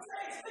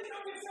 Say speak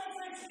on yourself.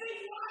 Say speak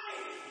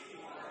life.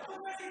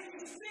 Because if you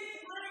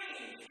speak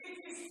rain, if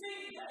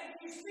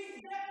you speak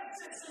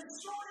deficits and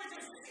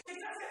shortages, it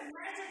doesn't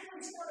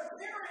magically start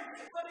appearing,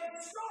 but it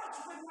starts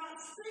with not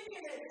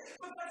speaking it.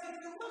 Because if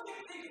you look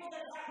at people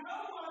that have no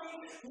money,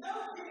 no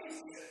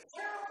peace,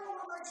 terrible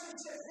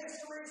relationship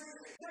histories,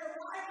 their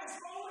life is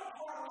falling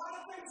apart. A lot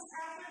of things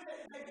happen that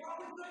they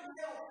probably couldn't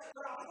help,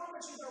 but I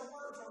promise you their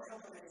words are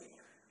helping them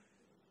here.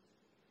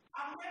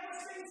 I've never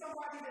seen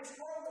somebody that's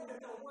struggling that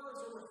their words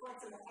are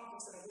reflecting the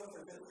opposite of what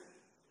they're doing.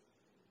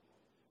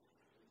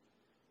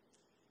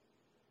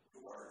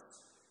 Words.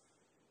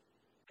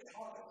 It's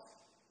hardens.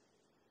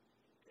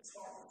 It's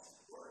hardens.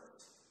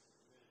 Words.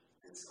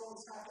 And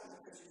storms happen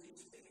because you keep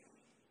speaking.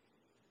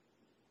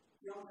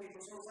 Young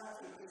people, storms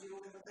happen because you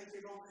don't even think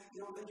you don't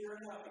think you're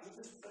enough. You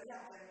just put it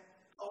out there.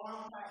 Oh,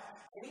 I'm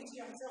bad. And each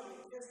time I'm telling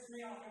you, it pisses me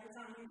off every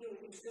time you do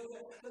it. You still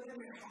go, look at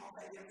me, oh,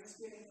 baby, I'm just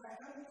getting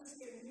fat. No, you're just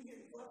kidding. You're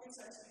getting fucking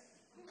sexy.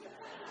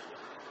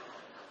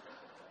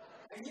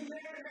 And you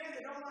marry a man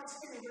that don't like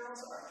skinny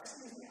girls.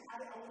 Excuse me,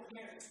 I wouldn't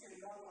marry skinny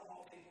girls. I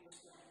want people to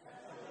stop.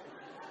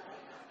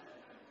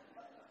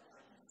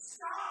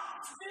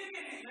 Stop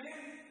speaking it,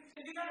 man.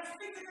 If you got to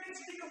speak to things,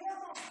 you can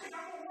work on things.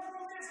 I'm going to work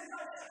on this. And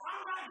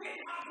I'm not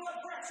getting high blood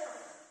pressure.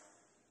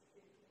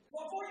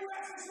 Well, before you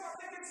actually start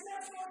taking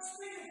steps, start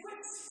speaking.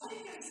 Quit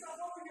speaking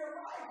stuff over your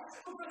life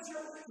because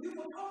you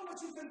become what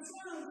you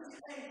consume.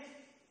 And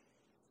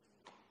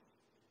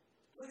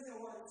look at your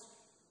words.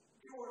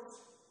 Your words.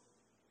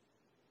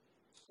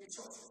 Your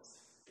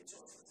choices. Your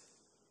choices.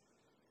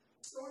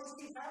 Stories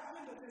keep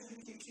happening because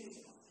you keep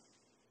choosing them.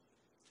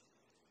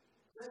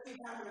 They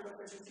keep happening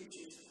because you keep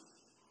choosing them.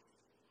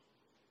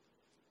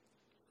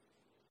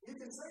 You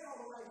can say all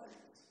the right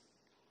things.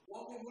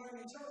 What we learn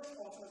in church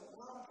culture is a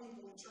lot of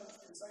people in church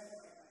can say the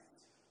right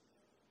things.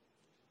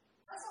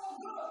 That's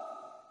all good,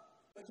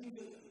 but you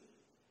do it.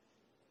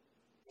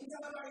 You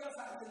tell everybody else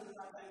how to do the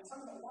right thing.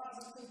 Some of the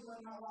wisest people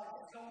in my life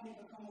that helped me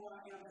become who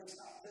I am, they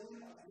stopped doing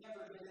it or they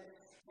never did it,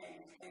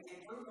 and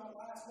Bruce don't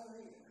last with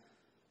either.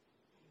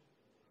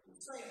 You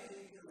say it,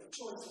 you do it.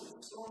 Choices.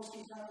 Storms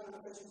keep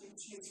happening because you keep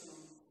choosing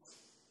them.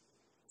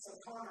 So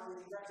Connor,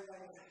 when he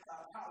graduated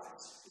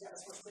college, he got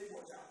his first big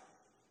boy job.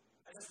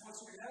 I just want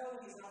you to know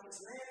he's not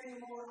this man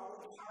anymore. I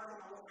wouldn't hire him.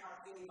 I wouldn't hire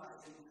anybody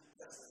who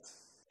does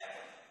this.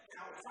 Ever. And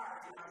I would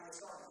fire him how he gets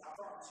started. I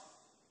promise you.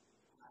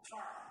 I'd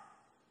fire him.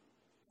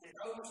 And if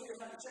overseers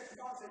have to check the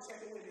box, they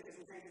check it with me because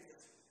we can't do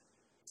this.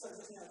 So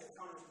just know that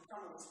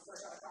Connor was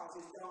fresh out of college.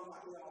 He's dumb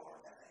like we all are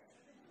that day.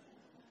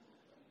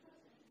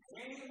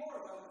 And he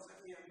anymore, though,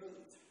 because he had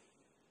moved.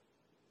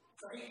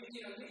 So you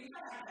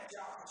gotta have that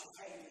job that you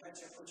pay that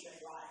you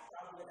appreciate life.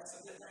 Probably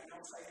that's a good thing.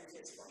 Don't save your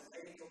kids from it.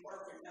 They need to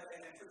work and know they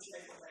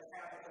appreciate what they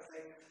have because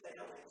they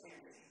know what it can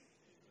be.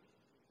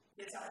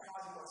 It's how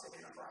God works at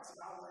enterprise.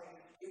 By the way,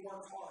 he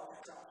works hard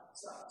at that job.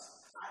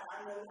 Sucks.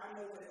 I know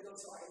what it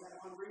looks like. And that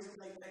one reason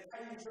they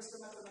pay you just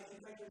enough to make you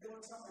think you're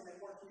doing something, they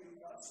work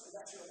you up. So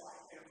that's your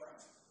life,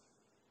 enterprise.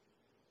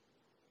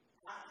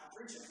 I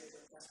appreciate it,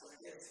 but that's what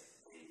it is.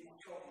 You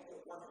want to help you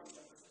work with each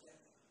other.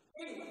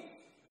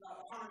 Anyway,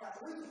 Connor got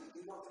the weekend.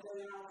 He worked 1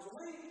 million hours a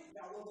week.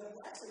 Got a little bit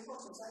of, actually, he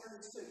works on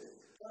Saturdays too.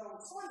 But on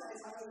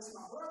Sundays, I noticed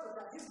my brother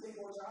got his big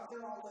boy job.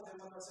 They're all living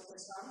with us at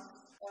this time.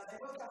 They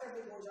both got their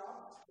big boy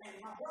job. And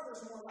my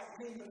brother's more like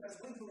me because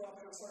we grew up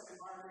in a certain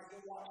environment.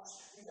 You got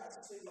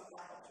to see what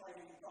life of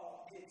training and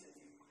God did to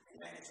you and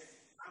manage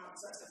it. I'm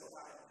obsessive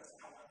about it because of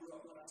how I grew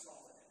up when I saw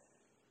it.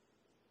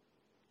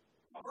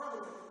 My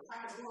brother would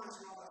pack his lunch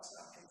and all that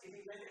stuff. And he'd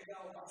be ready to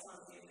go by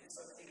Sunday evening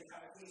so that he could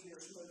have an easier,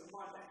 smoother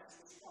Monday as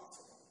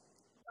responsible.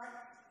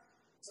 Right?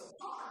 So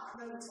I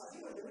noticed like he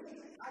wouldn't do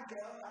anything. I'd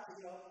get up, I'd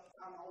be up.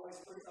 I'm always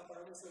pretty up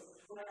early. So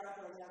when I got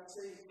up early, I'd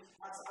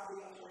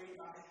be up for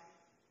anybody.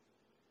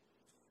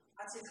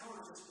 I'd see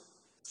Connor just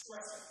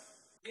stressing,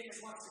 getting his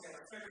lunch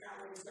together, figuring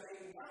out what he was going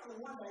to eat. Finally,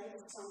 one day, it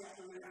was Sunday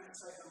afternoon, I didn't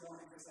say in the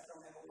morning because that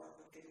don't ever work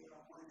with people that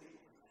don't want to people.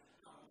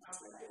 I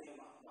said, hey,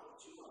 why don't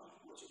you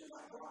do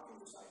like Brock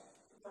and just like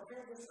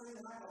prepare this thing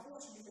the night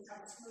before so you can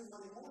have a smooth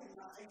Monday morning and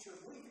not take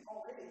your week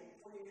already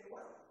before you get to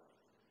work?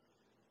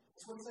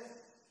 That's what he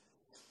said.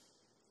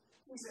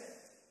 He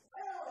said,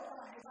 well,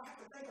 if I have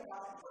to think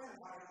about it and pray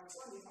about it on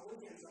Sunday, my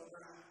weekend's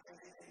over and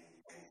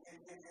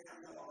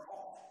I'm no longer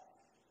off.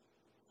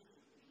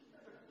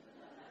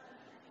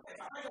 If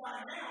I think about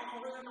it now, I'm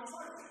really not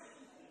Sunday.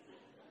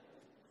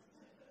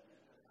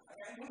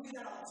 Okay? We do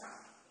that all the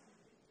time.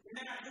 You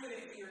may not do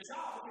it in your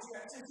job because you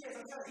have 2 kids.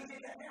 I'm telling you, he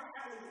did that now,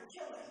 Allie would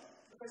kill him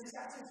because he's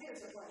got 2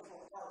 kids to play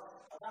for,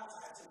 or about to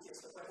have 2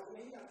 kids to play for. I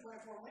mean, you got to play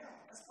for him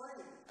now. That's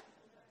crazy.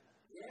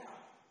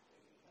 Yeah.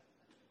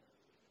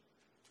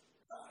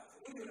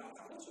 We do it all the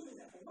time. What you do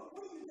that for? What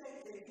do you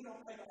think that if you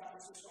don't think about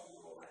this, it's going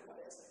to go away?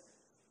 What is it?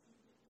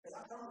 Because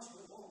I promise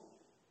you it won't.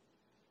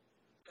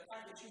 The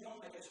fact that you don't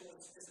make a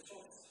choice is a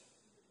choice.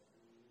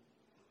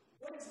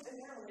 What is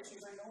inherent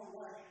issues ain't going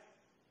away?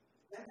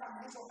 Them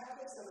financial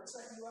habits that are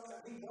setting you up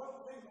to be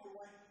broke, they ain't going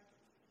away.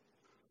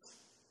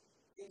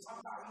 You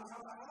talk about,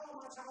 oh,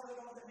 my child ain't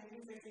going to make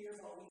you 50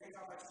 years old. You can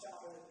talk about your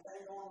childhood.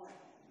 They ain't going away.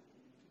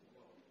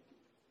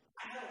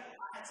 I know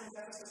I had some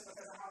deficits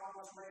because of how I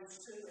was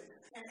raised too,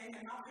 and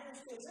my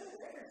parents did too.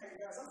 Everything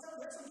does. I'm telling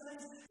you, there's some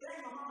things that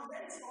ain't my mom and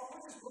dad's fault.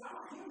 I'm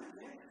a human,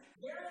 man.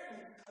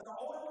 Garrett and the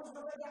older ones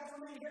that they got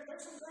from me,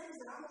 there's some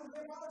things that I'm going to be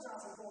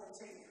apologizing for in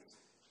 10 years.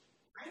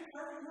 I ain't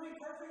perfect, you ain't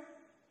perfect,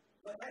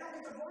 but they don't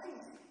get to blame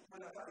me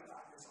when they're 35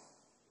 years old.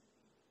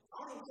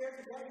 I don't even care if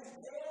your daddy's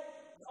dead,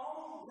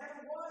 gone,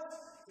 never was.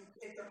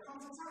 If there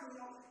comes a time,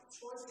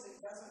 choices,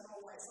 it doesn't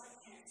go away. It's like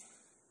cancer.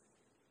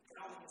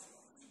 It only gets worse.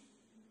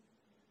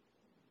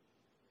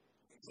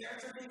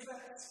 Character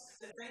defects,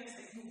 the things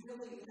that you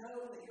really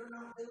know that you're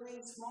not doing,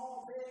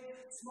 small,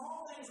 big.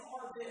 Small things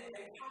are big.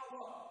 They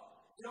pile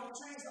up. You don't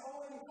change the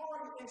oil in your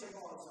car, your engine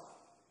blows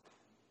up.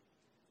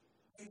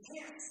 You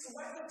can't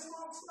sweat the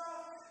small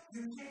stuff, but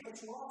you can't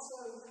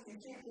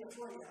be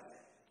afraid of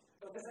it.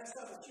 Because that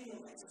stuff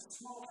accumulates. It's the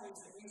small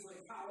things that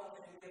usually pile up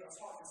and can give us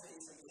heart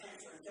disease and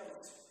cancer and kill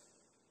us.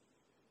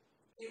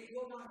 It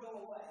will not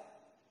go away.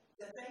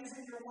 The things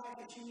in your life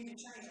that you need to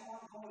change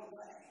aren't going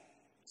away.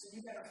 So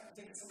you got to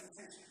give it some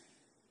attention.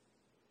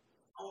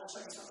 I want to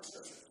show you something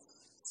scripture.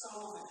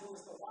 Solomon, who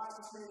was the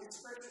wisest man in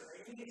scripture,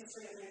 if you get to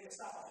see a man to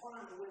stop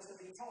applying the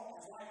wisdom he taught,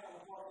 his life on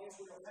the part of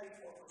Israel paid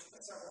for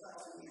several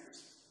thousand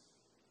years.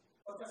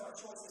 Because our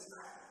choices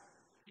matter.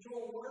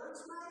 Your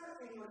words matter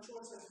and your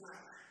choices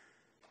matter.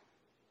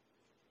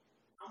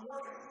 I'm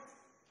working on it.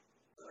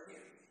 But they're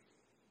here.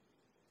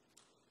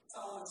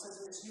 Solomon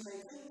says this, you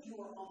may think you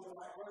are on the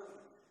right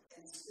road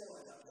and still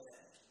end up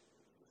dead.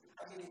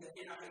 I'll give you the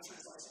NIV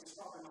translation. It's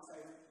probably my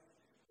favorite.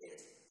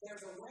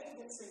 There's a way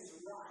that seems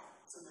right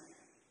to man.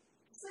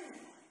 It seems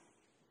right.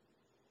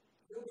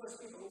 You'll push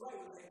people away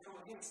when they come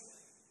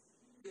against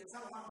it. You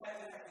tell them I'm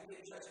better than that and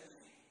get judging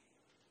me.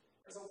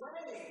 There's a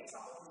way,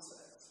 Solomon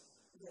says,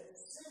 that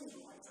seems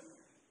right to me.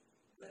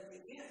 But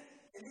in the end,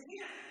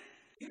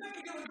 you think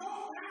you're going to go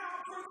now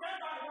and prove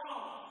everybody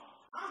wrong.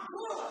 I'm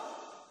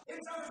good. In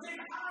terms of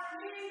getting higher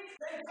than me,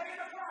 they pay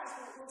the price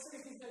for it. We'll see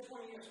if he's dead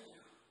 20 years from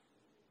now.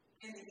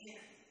 In the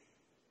end,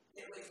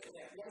 it leads to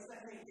death. What does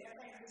that mean? Death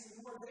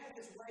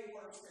is way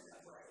worse than the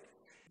grave.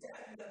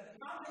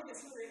 My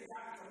biggest fear is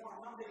dying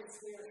tomorrow. My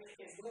biggest fear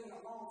is living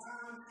a long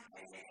time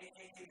and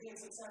being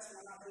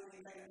successful and not doing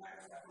anything that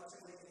matters that much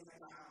and leaving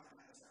anything behind that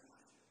matters that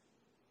much.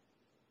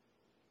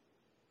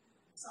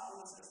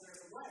 Solomon says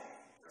there's a way,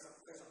 there's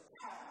a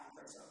path,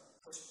 there's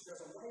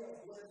a way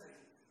of living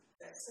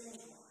that seems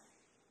right.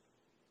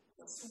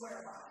 Let's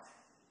swear by it.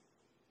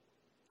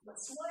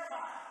 Let's swear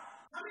by it.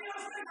 How many of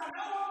us think I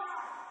know I'm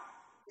right?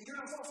 You get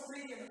on social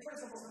media and the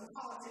principles and the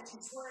politics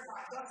you swear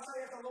by. Thus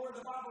saith the Lord,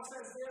 the Bible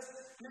says this.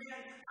 Man,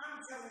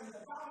 I'm telling you,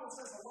 the Bible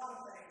says a lot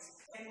of things.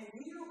 And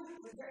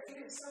it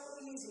is so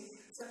easy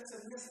to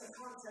miss the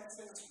context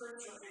in the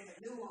Scripture and the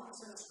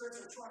nuance in the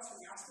Scripture. Trust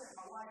me, I spent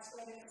my life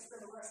studying and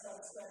spend the rest of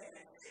it studying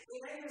it.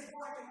 It ain't as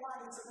black and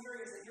white in some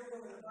areas that you're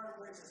willing to burn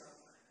bridges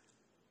over.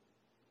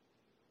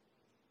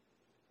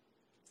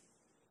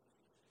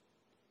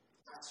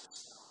 That's your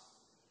stuff.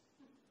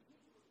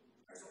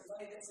 There's a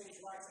way that seems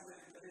right to me,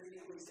 but then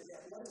it leads to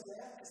death. What is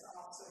death? It's the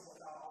opposite of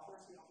what God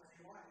offers. He offers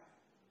you life.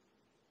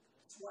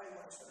 It's way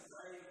worse than the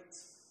grave.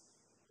 It's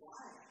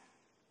life.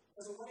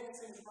 There's a way that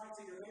seems right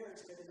to your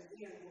marriage, but in the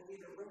end, will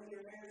either ruin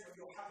your marriage or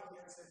you'll have a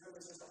marriage that really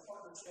is just a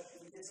partnership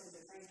and you did some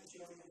good things, but you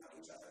don't even know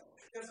each other.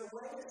 There's a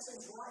way that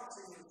seems right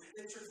to you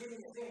that you're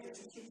getting ahead, that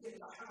you keep getting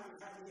behind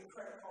and having to get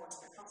credit cards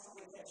to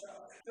constantly catch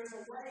up. There's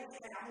a way,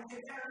 and I'm going to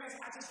get better,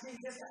 I just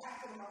need this to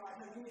happen in my life.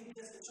 No, you need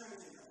this to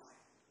change in your life.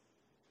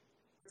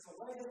 There's a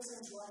way that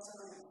seems right to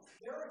me.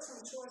 There are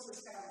some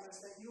choices, families,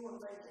 that you are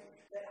making,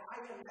 that I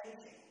am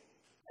making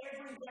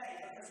every day,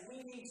 because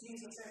we need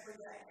Jesus every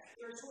day.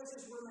 There are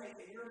choices you're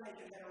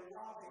making that are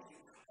robbing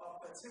you of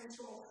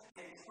potential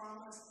and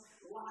promised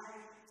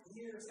life,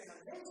 years, and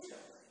eventually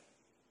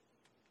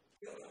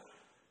you'll die.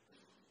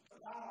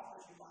 But God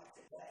offers you life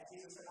today.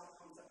 Jesus said, I'll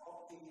come to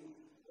offer you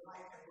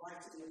life and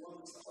life to the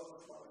abundance to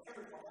overflow.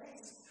 Every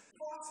place,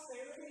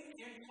 prosperity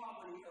and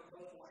poverty are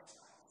both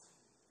lifestyles.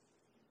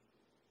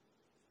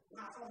 I'm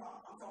not talking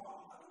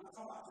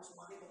about just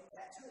money, but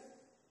that too.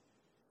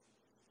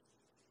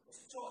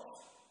 It's a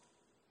choice.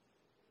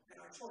 And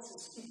our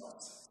choices keep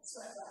us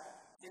set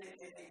back and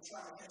they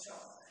try to catch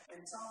up.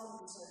 And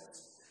Solomon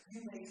says,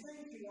 you may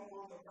think you're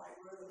on the right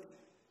road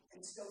and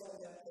still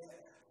end up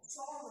there.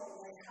 Sorrow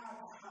may hide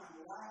behind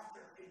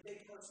laughter and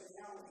big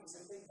personalities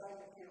and big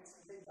bank accounts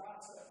and big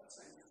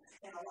gossips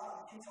and a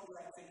lot of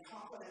intellect and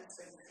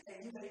confidence and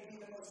you may be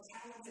the most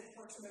talented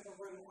person in the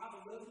room.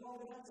 I've lived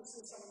long enough to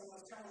see some of the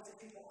most talented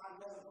people I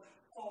know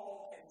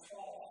fall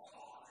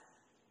hard.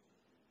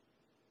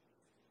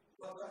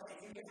 Well, if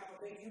you can have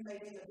you may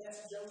be the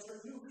best jokester.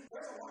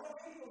 There's a lot of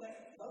people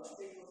that most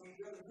people can be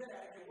really good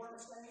at it, can work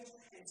a stage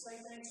and say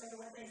the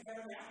right things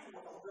better than me. I can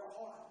work real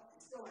hard.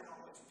 It still ain't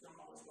always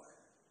way.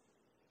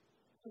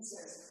 He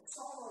says,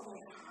 sorrow may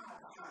hide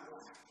behind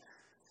laughter,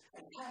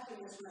 and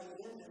happiness may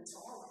end in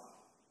sorrow.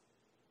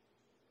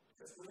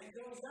 Because when it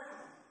goes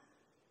down,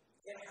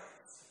 it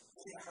hurts.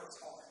 It hurts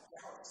hard.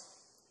 It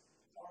hurts.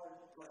 Hard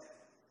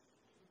bread.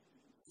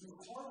 You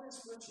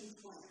harvest what you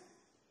plant,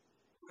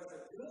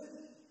 whether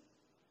good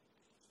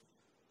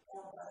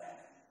or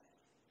bad.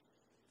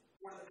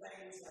 One of the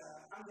things,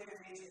 I'm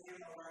giving these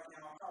info right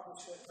now. I probably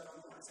should, but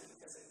I'm going to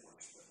because it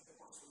works with the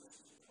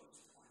relationship close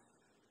to plan.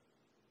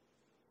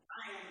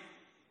 I am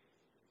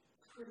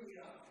pretty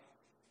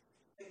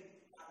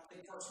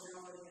big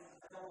personality.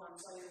 I don't want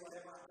to say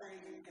whatever I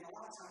think, and a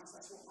lot of times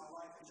that's what my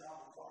life and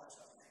job requires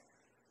of me.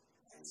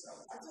 And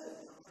so I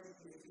do. I'm pretty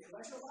good.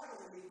 Unless you're lighter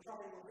than me, you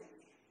probably won't beat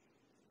me.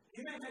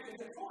 You may make a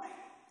good point.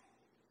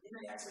 You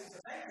may actually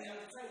debate me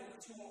on the table,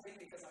 but you won't beat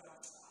me because I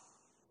don't stop.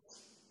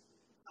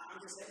 I'm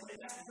just saying,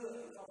 that's good.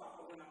 I'm talking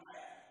about when I'm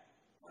bad.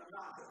 When I'm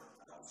not good,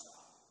 I don't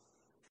stop.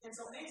 And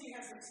so Angie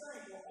has been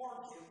saying, we'll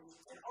argue,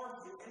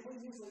 and we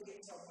usually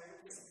get somewhere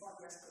and get some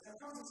progress, but there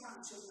comes a time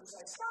when children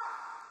say,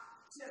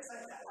 stop! She doesn't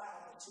say that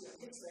loud, but she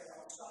gets there, I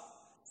will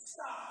stop.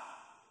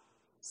 Stop!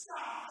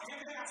 Stop! And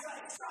everything I say,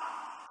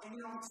 stop! And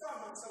I'm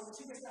struggling, so when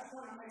she gets to that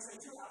point, I may say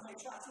I may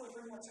try 2 or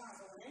 3 more times,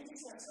 but when Angie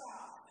says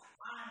stop,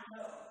 I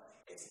know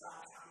it's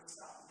not time to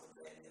stop and put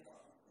that in the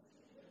butt.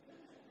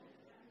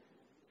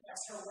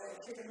 That's her way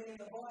of kicking me in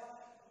the butt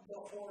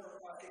before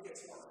it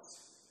gets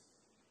worse.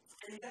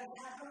 And it doesn't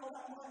happen all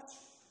that much.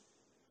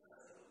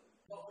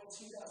 But when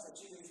she does it,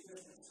 she means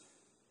business.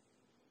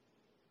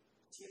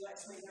 She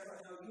lets me never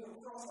know you have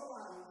crossed the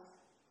line.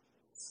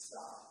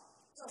 Stop.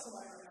 Tell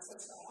somebody right now, say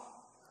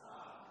stop.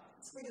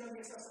 Speaking of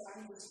yourself, say I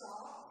need to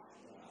stop.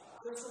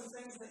 There's some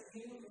things that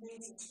you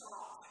need to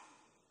stop.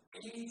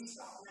 And you need to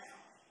stop now.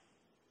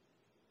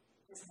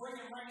 It's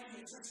bringing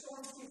rain.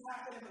 Storms keep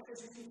happening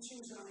because you keep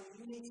choosing on it.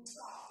 You need to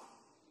stop.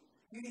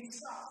 You need to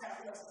stop,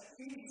 Tabitha.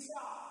 You need to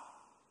stop.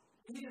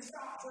 You need to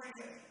stop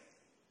drinking.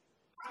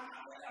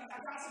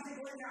 I've got some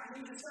people in there. I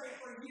need to say it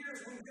for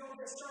years. We've built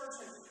this church,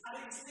 and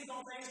I didn't speak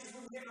on things because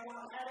we were getting a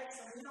lot of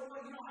addicts. And you know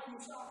what? You know how you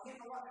stop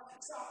getting a lot of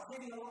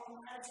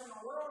addicts in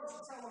our world? Is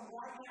to tell them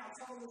right now,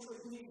 tell them the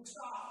truth. You need to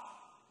stop.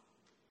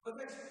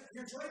 Because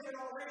you're drinking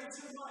already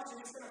too much, and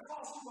it's going to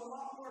cost you a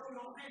lot more if you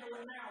don't handle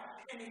it now.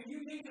 And if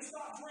you need to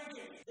stop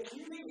drinking, if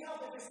you need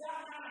help, if it's down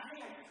out of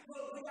hand,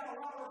 look, we got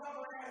a lot of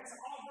recovering addicts.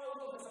 I'll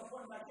grow up as a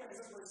point back there, because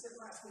that's where he sits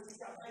last week. He's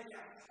got a baby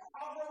out.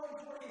 I'll grow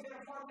up before he's been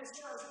a part of this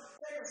church.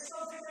 They are so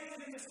connected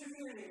in this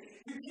community.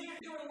 You can't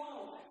do it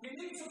alone. You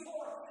need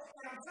support.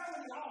 And I'm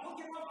telling you, I'll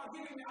hook him up.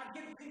 I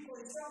give people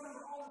his cell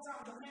number all the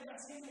time. The man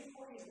that's in it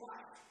for his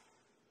life.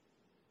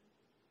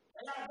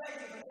 They got a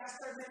baby, but that's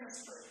their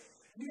ministry.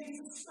 You need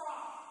to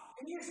stop.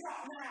 And you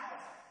stop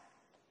now.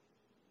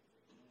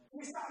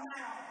 You stop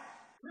now.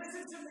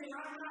 Listen to me,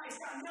 it's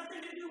got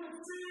nothing to do with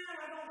sin.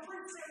 I don't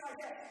preach sin like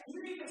that.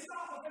 You need to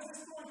stop because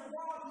it's going to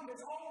rob you.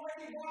 It's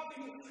already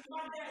robbing you.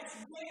 My dad's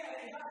dead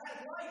and God has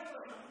life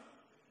for him.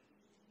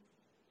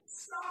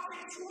 Stop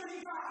at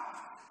 25.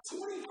 25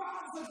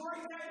 is a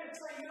great day to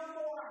say, no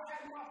more, I've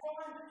had my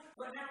fun,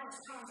 but now it's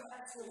time to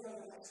actually go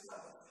to the next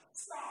level.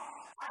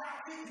 Stop. I got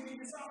people who need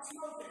to stop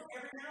smoking.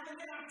 Every now and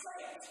then I say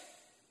it.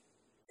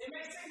 It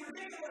may seem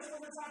ridiculous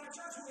from the type of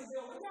church we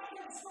build. We're not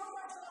going to smoke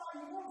outside all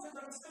you want to,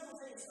 but I'm still going to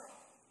say stop.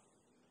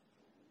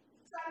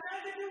 It's got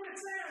nothing to do with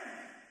sin.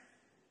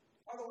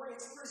 By the way,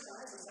 it's Christian.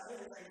 I just have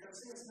everything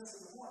because sin is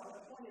missing the mark. But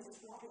the point is,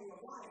 it's walking in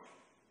your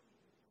life.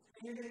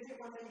 And you're going to get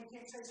one day you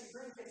can't chase your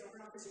grandkids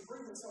around because you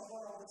breathe so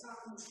hard all the time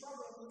and you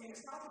struggle. And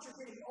it's not that you're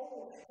getting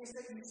old, it's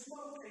that you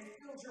smoked and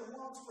filled your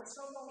lungs for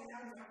so long and now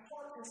you have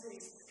heart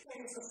disease.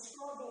 And it's a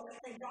struggle.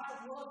 And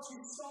God loves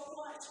you so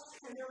much.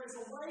 And there is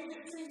a way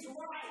that seems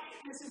right.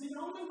 This is the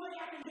only way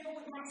I can deal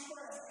with my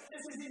stress.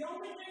 This is the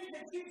only thing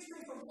that keeps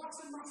me from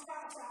busting my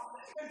spouse out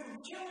and from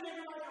killing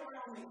everybody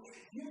around me.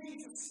 You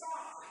need to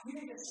stop.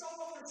 You need to show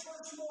up at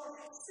church more.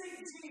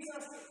 Seek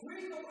Jesus.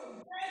 Read the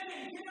word. Beg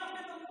and get up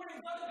in the morning.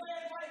 Go to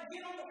bed late.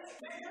 Get on the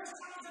man, there's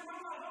times in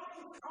my life I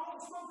don't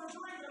smoke or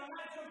drink, but I'm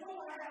at the pool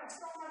and I got to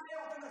start my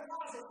nail up in the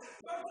closet.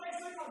 Go play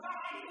single God,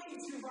 I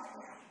need you right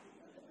now.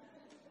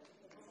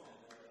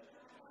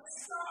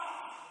 Stop.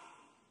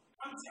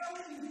 I'm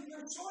telling you,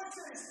 your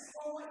choices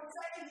are what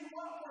setting you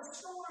up for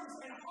storms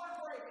and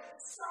heartbreak.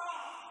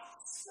 Stop.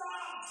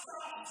 Stop,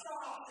 stop,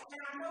 stop.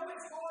 And I know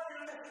it's hard,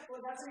 and well,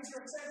 that's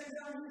easier said than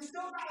done. You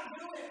still got to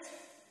do it.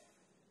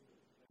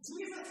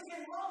 Jesus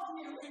can love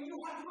you and you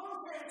have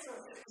lung cancer.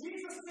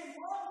 Jesus can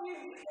love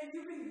you and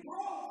you can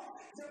broke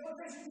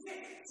because you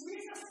can't.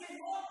 Jesus can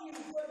love you,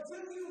 but do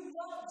you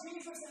love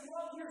Jesus and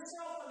love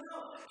yourself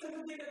enough to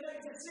begin to make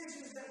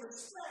decisions that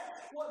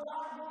respect what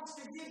God wants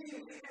to give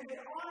you and that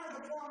honor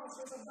the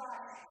promises of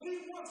God?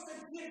 He wants to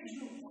give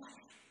you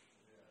life.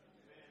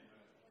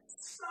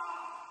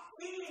 Stop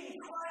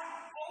eating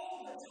crap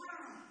all the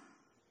time.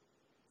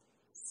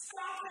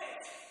 Stop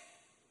it.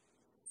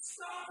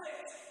 Stop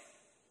it.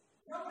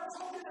 You know, I'm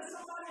talking to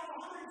somebody I'm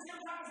 110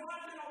 times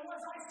lighter than I was.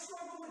 I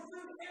struggle with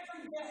food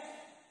every day.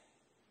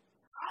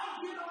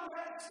 I get on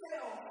that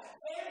scale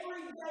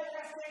every day.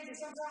 That's crazy,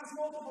 sometimes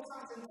multiple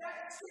times. And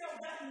that scale,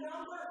 that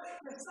number,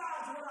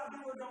 decides what I do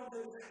or don't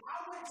do. I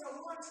went to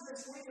lunch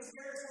this week as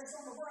Gary's on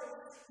summer break.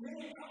 Me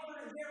and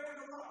Connor and Gary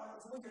went to lunch. It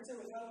was a week or two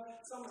ago.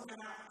 Summer's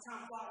been out.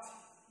 Time flies.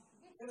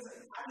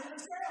 I did a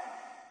scale.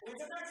 Went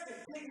to Mexican.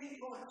 Big meat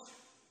lunch.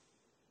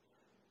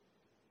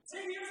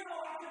 10 years ago,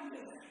 I couldn't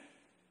do that.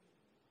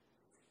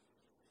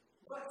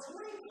 But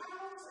 20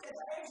 pounds at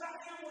the age I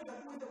am with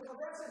the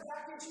progressive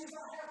back issues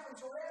I have from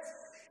Tourette's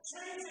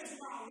changes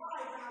my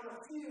life, and I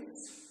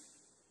refuse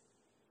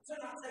to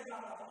not take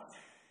God up on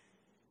it.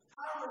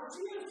 I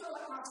refuse to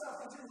let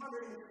myself to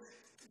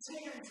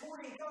 210,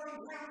 20, 30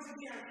 pounds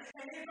again.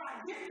 And if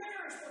I get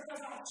there, it's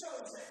because I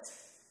chose it.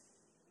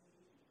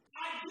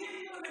 I give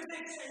you an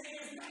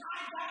addiction. I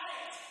got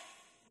it.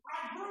 I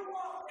grew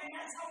up, and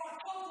that's how I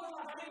coped with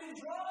life. I didn't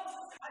do drugs.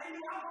 I didn't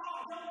do alcohol.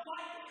 I don't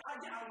like it.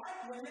 I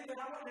like women, but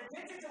I wasn't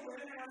addicted to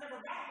women, and I never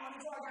got one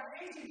until I got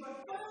aging.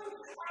 But food,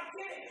 I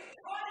get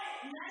it. Cut it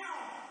now.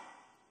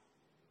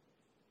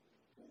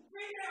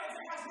 Females,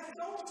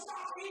 don't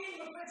stop eating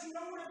because you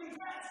don't want to be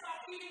fat.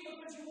 Stop eating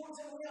because you want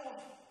to live.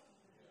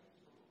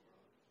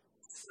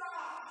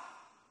 Stop.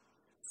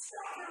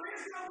 Stop. There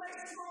is no make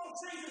small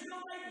changes.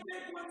 Don't make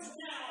big ones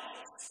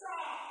now.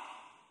 Stop.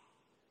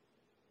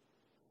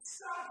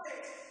 Stop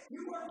it.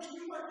 You are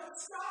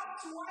stop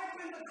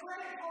swiping the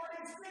credit card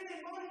and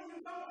spending money you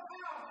don't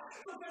have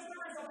because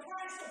there is a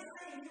price of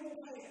paying you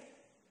will pay it.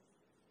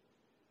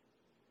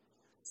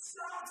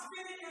 Stop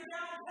spending your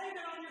down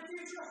payment on your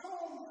future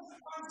home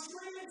on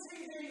streaming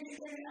TV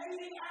and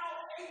eating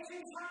out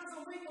 18 times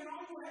a week when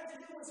all you had to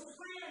do was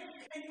plan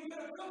and you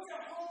could have cooked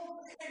at home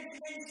and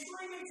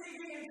streaming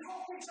TV and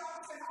coffee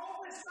shops and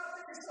all this stuff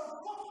that is so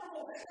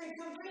comfortable and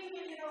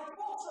convenient in our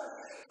culture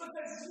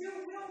because you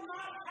will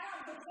not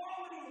have the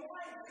quality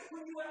life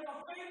when you have a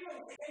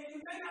family and you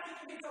may not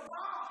even get to buy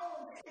a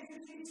home if you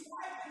keep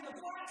swiping the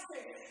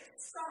plastic.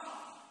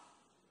 Stop.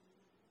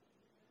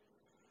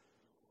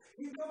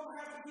 You don't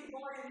have to keep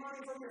borrowing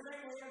money from your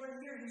family every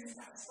year. You just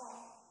have to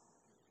stop.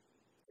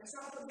 It's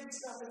not the big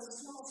stuff, it's the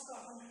small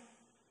stuff.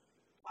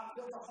 I've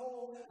built a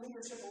whole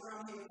leadership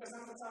around me because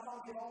I'm the type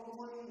I'll give all the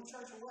money in the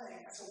church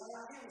away. That's the way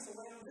I am, it's the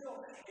way I'm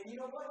built. And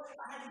you know what?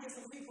 I had to get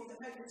some people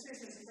that make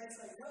decisions and they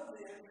say, no,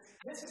 then,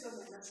 this is a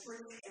ministry,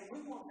 and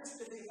we want this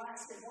to be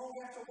lasting long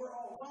after we're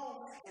all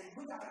gone, and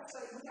we got to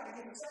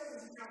get a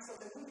savings account so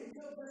that we can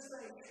build this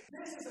thing.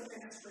 This is a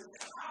ministry.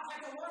 I'll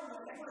take a loan,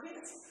 whatever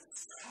it is.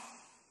 Stop.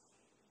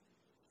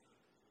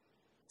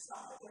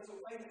 Stop it. There's a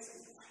way that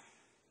seems right.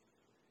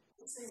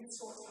 It seems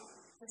short-term.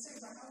 It seems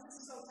like, oh, this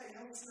is okay.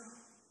 No, it's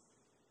not.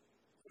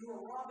 You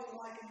are robbing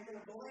life and you're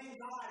going to blame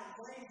God and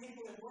blame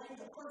people and blame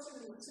the person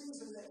in the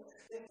season that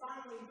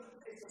finally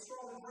is the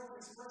straw that broke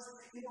this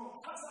person. You're going to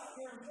cuss out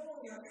your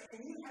employer and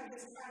you've had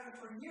this pattern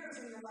for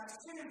years in your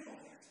last 10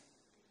 employers.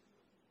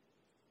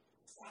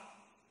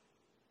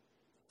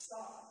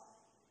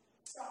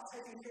 Stop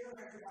taking care of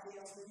everybody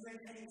else when you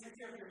ain't take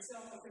care of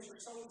yourself because you're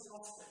so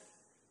exhausted.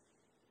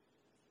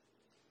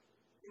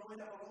 You'll end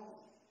up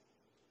alone.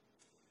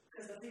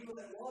 Because the people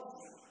that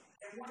love you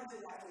and want to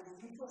like you,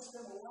 you push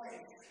them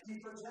away, you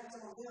project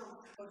on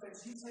them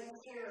because you take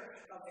care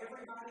of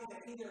everybody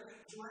that either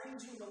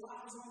drains you,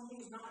 relies on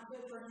you, is not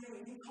good for you,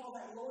 and you call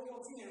that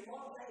loyalty and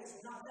love. That is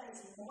not, that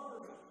is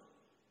murder.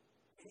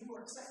 And you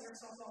are setting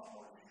yourself off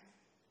for it.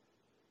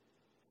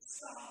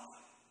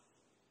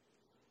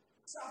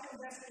 Stop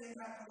investing in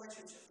that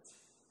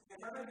relationships.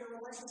 If there may be a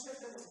relationship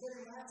that was good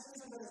in last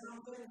season but is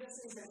not good in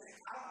this season,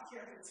 I don't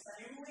care if it's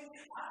family,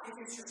 if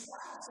it's your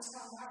spouse, it's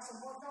time to have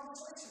some more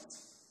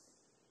conversations.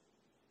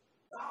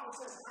 The Bible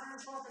says iron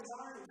sharpens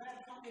iron and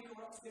bad company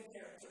corrupts good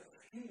character.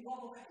 You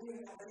love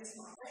them, but it's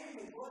my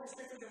family, blood is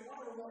thicker than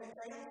water. Well, if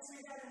they don't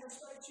see that and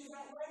respect you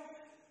that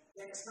way,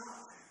 then it's not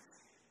family.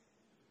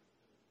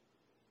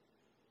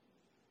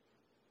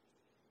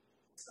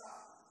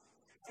 Stop.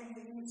 And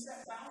when you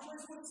set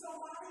boundaries with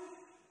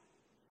somebody,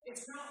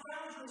 it's not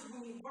boundaries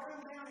when you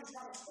burn them down and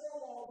try to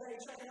scroll all day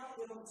checking out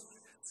with them.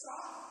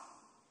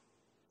 Stop.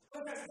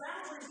 Because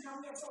boundaries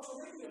come with social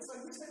media. So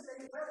you said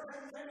they may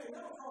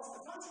live across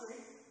the country.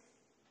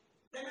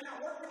 They may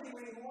not work with you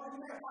anymore.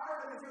 You may have fired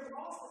them if you're the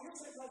boss, but you're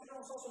sitting like you're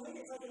on social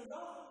media taking a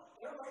dump.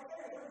 They're right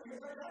there.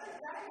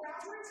 That ain't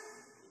boundaries.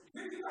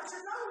 You got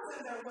your nose in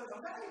there with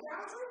them. That ain't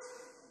boundaries.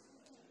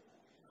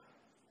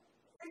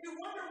 And you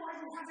wonder why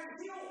you haven't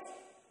healed.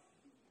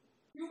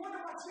 You wonder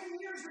about 10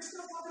 years you're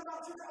still talking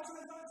about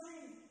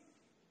 2013.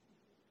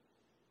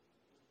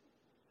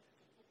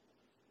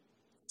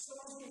 So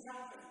those keep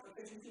happening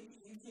because you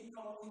keep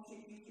calling,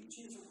 you keep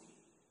choosing.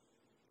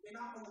 You're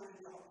not going to learn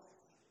your heart.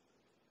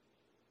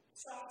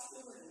 Stop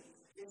stealing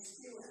and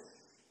stealing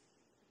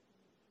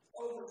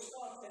over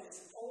stuff that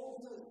is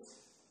old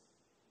news.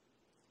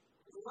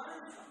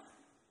 Learn from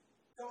it.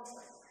 Don't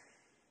stay there.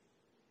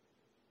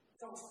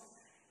 Don't stay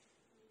there.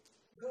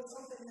 Build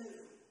something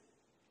new.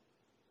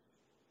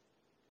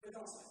 But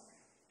don't stay there.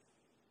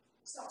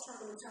 Stop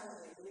trying to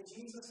retaliate. When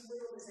Jesus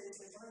will is that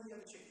it's turn the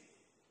other cheek.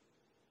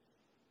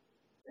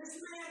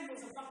 This man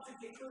was about to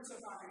get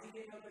crucified and he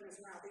didn't open his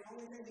mouth. The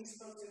only thing he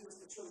spoke to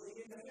was the truth. He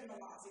didn't defend the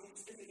lies. He didn't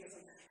speak against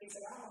them. He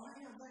said, I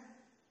am there.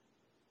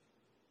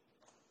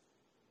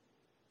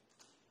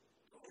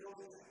 But we don't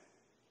do that.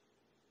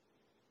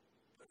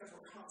 Because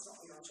we're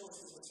constantly, our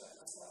choices are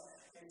setting us up.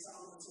 And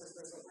Solomon says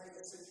there's a way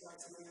that seems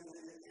like to man and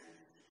then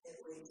it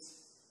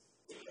leads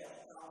to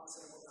death. The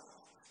opposite of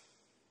God.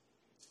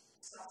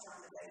 Stop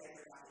trying to date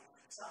everybody.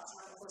 Stop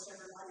trying to push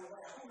everybody away.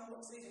 I don't know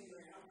what season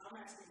you're in. I'm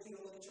asking you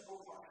to look at your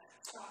own heart.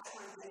 Stop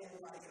trying to date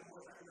everybody get a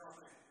boyfriend and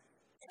girlfriend.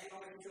 And they don't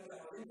make you feel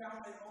better.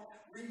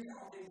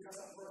 Rebounding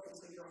doesn't work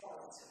until your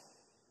heart is healed.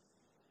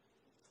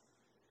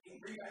 You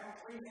rebound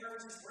 3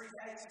 marriages, 3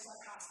 dates, just like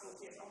high school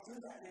kids. Don't do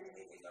that, man.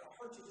 It'll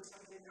hurt you just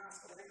like in high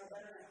school. They know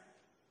better now.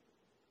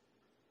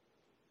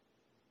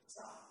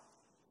 Stop.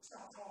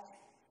 Stop talking.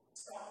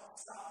 Stop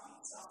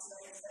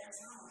saying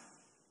silent.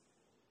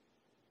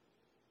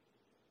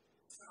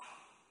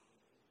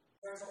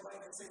 There's a way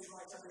that seems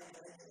right to me,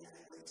 but in the end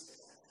it leads to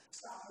that.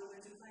 Stop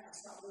moving too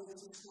fast. Stop moving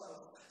too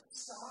slow.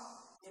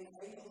 Stop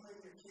enabling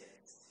your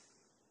kids.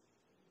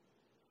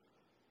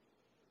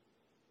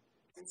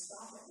 And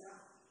stop it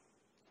now.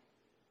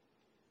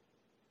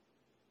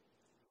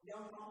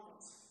 Young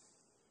mamas,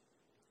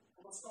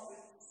 I'm going to start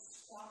with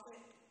stop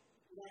it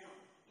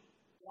now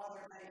while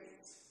they're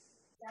babies.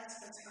 That's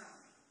the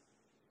time.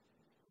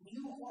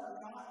 You are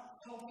not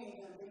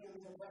helping them become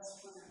their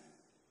best friend.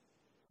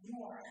 You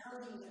are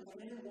hurting them,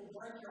 and it will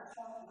break your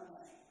heart one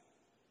day.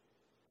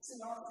 See,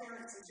 our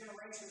parents and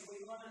generations,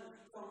 we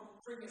learn from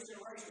previous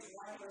generations,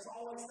 right? There's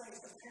always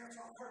things because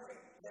parents aren't perfect.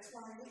 That's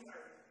why we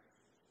learn.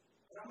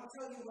 But I'm going to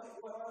tell you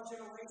what our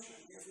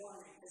generation is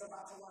learning, is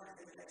about to learn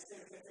in the next 10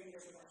 or 15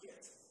 years with our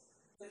kids.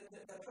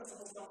 The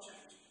principles don't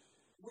change.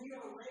 We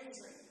are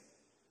raising.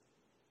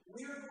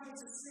 We are going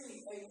to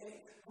see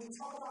we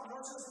talk about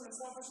narcissism and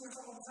selfishness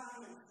all the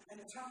time, and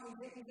the time we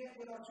didn't get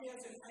with our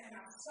kids, and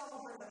I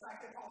celebrate the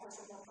fact that fathers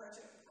are more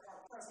present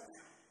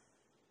now.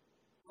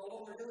 But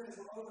what we're doing is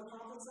we're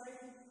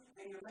overcompensating,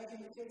 and you're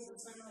making your kids the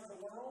center of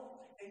the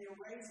world, and you're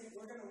going to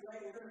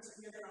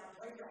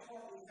break your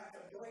heart when you have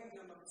to break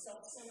them of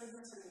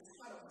self-centeredness and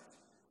entitlement.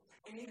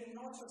 And even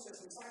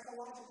narcissism,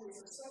 psychologically, is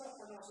a setup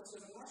for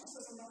narcissism.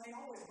 Narcissism doesn't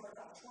always birth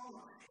out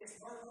trauma. It's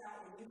birthed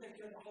out when you think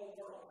you're the whole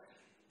world.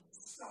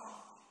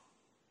 Stop.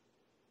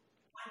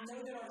 I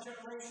know that our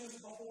generations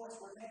before us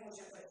were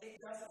negligent, but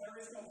there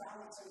is no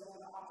balance in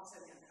going the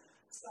opposite end.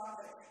 Stop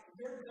it.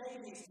 Your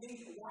babies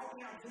need you right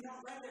now. Do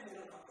not let them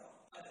into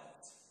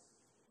adults.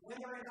 When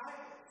they're in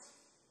diapers,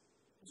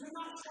 do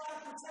not try to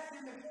protect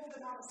them and pull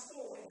them out of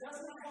school. It does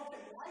not help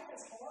them. Life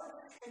is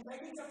hard, and they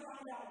need to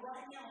find out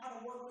right now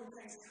how to work with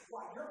things.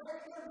 While you're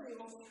paying their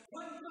bills,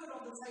 putting food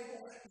on the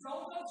table,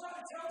 don't go try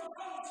to tell the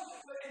coach,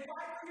 but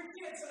invite your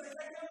kids so that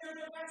they know you're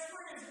their best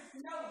friends.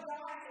 No,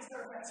 God is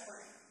their best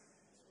friend.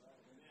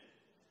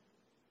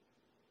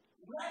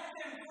 Let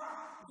them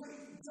cry.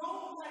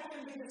 Don't let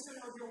them be the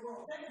center of your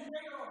world.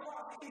 They are a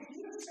problem. If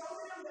you show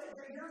them that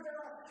you're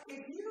there,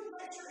 if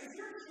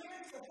your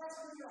kids, the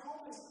person in your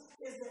home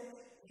is that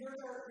you're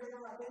their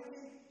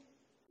identity,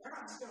 they're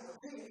not just going to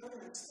repeat it, they're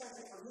going to expect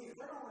it from you.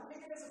 They're going to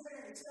repeat it as a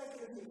parent, expect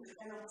it of you.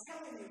 And I'm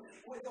telling you,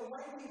 with the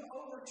way we've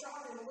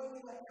overcharged and the way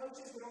we let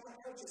coaches, we don't let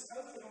coaches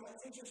coach, we don't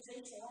let teachers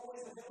teach, they're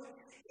always a villain.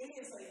 It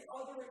is the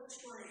other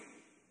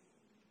extreme.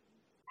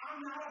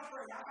 I'm not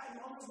afraid. I've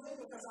had moments with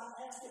because I've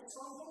asked at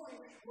some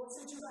point, what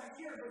teach you back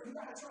here, but you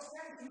got to trust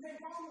that. You can't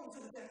follow them to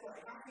the 5th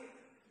grade. Not here.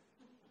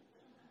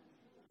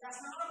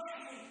 That's not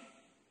okay.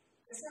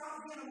 It's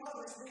not being a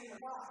mother, it's being a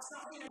God. It's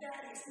not being a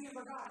daddy, it's being a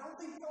God. Don't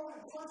be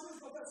throwing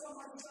punches because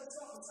somebody said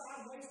something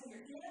sideways to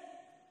your kid.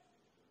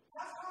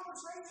 Have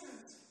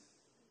conversations.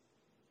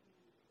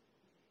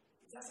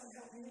 It doesn't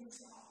help you to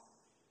stop.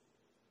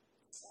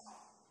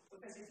 Stop.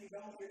 Because if you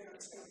don't,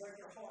 it's going to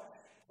break your heart.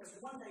 Because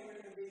one day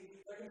they're going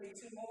to be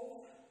too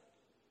old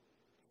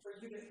for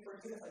you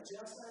to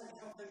adjust that and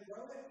help them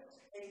grow it.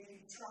 And if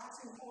you try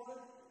too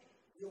hard,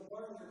 you'll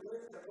burn the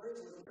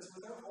bridges. Because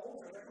when they're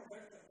older,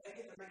 they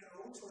get to make their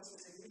own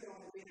choices, and you can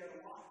only be there to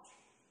watch.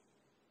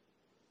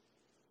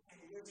 And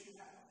you're too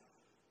loud.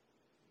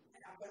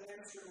 And I've been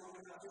ministering long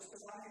enough, just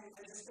because I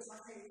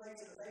can't relate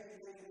to the baby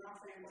thing in my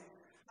family,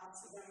 I'm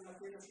sitting in the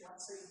ministry, I've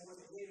seen more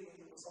than you and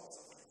the results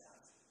of like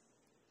that.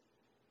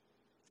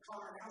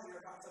 Connor and Allie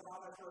are about to buy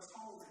their first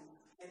home,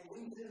 and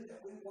we knew that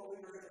what we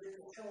were going to do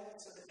was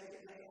help so that they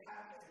could make it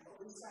happen. But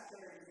we sat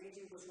there, and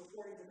Angie was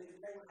reporting to me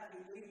that they were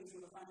having meetings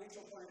with a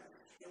financial planner,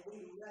 and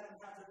we let them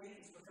have the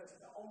meetings because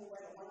the only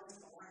way to learn is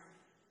to learn.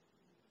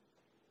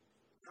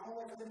 The only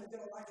way for them to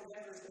build a life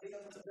together is to be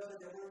able to build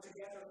it and work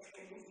together.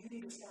 And you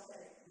need to start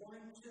at 1,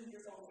 2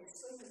 years old. As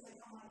soon as they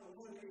come out of the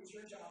womb, it is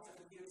your job to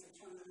begin to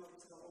turn them over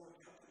to the Lord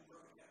and help them grow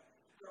together.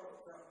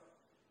 Grow.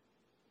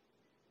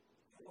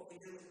 And what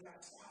we do is we got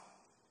to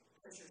stop.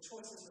 Because your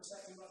choices are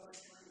setting you up for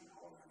strength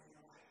all around in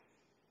your life.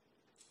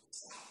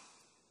 Stop.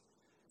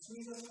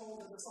 Jesus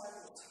told the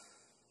disciples,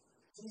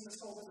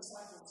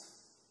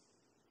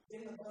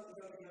 get in the boat and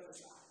go to the other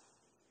side.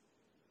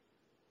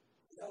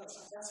 The other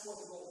side, that's what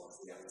the goal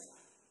was, the other side.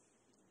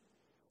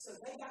 So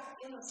they got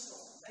in a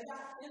storm.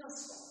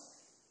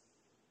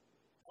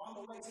 On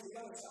the way to the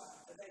other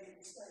side, but they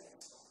didn't stay in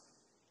the storm.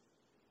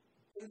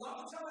 We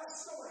love to tell that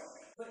story,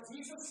 but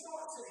Jesus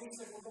starts it. He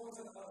said, we're going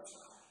to the other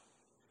side.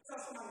 Tell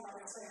somebody right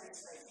now, say, I ain't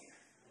staying here.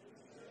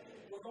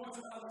 We're going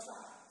to the other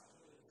side.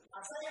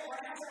 I say it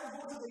right now, say, I'm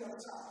going to the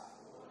other side.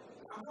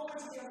 I'm going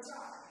to the other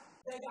side.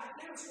 They got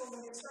in a storm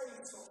and they stayed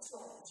in a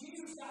storm.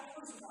 Jesus got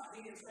crucified.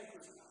 He didn't stay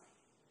crucified.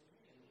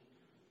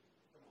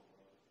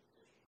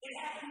 It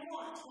happened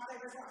once, not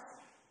every time.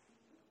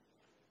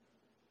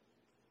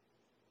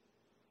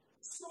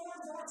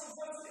 Storms aren't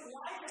supposed to,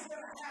 life is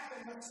going to happen,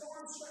 but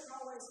storms shouldn't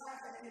always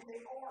happen. And if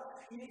they are,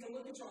 you need to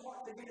look at your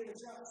heart to get it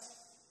adjusted.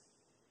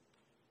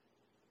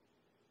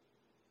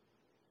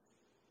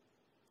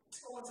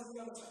 Going to the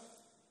other side.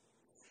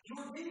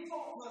 Your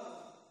default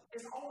mode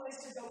is always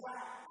to go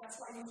back. That's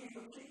why you keep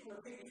repeating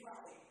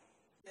probably.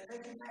 That they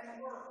can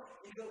at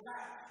work. You go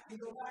back and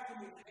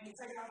you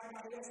take it out like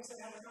everybody else and say,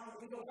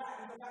 you go back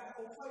to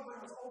old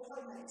playgrounds, old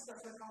playmates,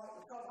 that's what they call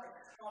it, recovery.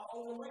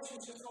 Old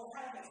relationships, old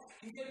habits.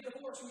 You get a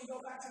divorce and you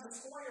go back to the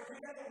square. If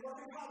you get to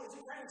work in college,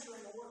 your parents are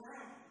in the work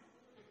around.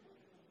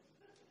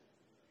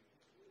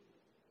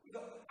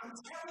 I'm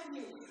telling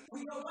you,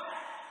 we go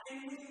back.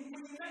 And when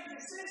you make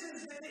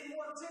decisions that didn't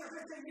work 10 or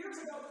 15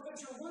 years ago because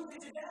you're rooted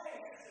today,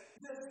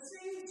 the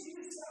seeds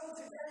you sow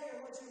today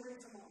are what you reap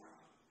tomorrow.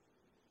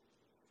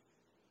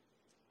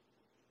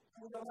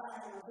 We go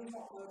back in our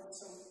default mode, and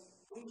so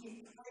we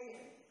keep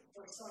praying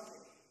for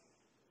Sunday.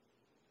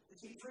 We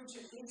keep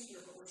preaching Easter,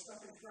 but we're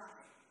stuck in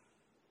Friday.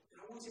 And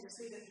I want you to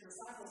see that the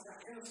disciples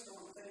got in a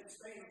storm, but they didn't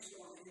stay in a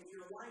storm. And if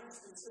your life has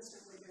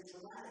consistently been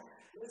dramatic,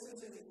 listen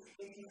to me.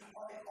 If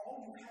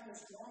all you have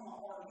is drama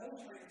or no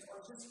friends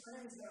or just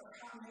friends that are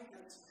high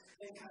maintenance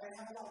and have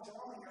a lot of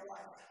drama in your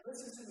life,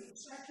 listen to me.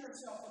 Check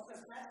yourself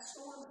because that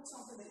storm is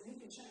something that you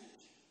can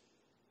change.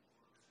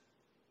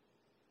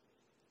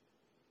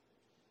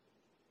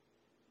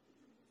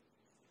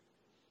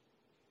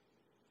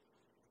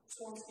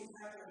 Storms keep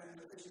happening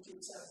because you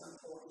keep settling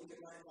for it. You can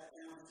write that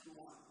down if you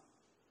want.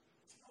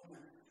 I'm going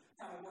to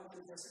kind of work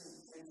through this and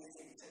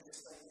take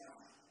this thing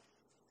down.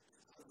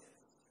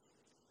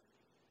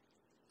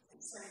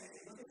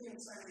 Insanity. Look at the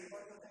insanity.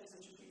 What are the things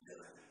that you keep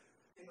doing?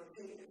 And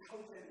repeat and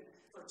hoping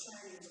for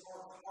change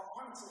or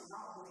honestly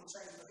not wanting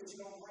change because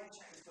you don't like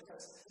change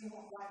because you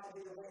want life to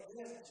be the way it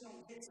is, but you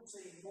don't get to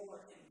see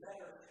more and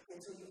better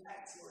until you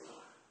actually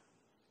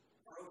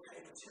are okay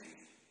with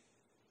change.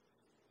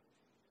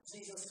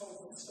 Jesus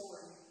told the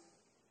story.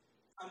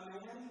 A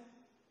man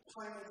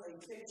planted a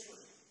fig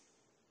tree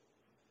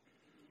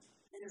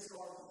in his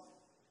garden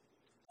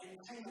and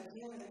came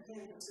again and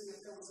again to see if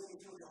there was any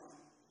fruit on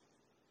it.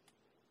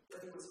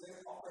 But he was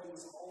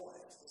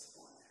always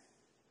disappointed.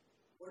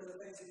 What are the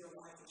things in your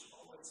life that you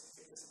always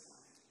get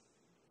disappointed?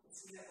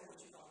 It's never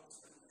what you thought it was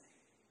going to be.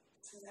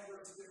 It's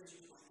never as good as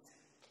you planned it.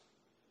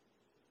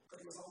 But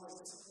he was always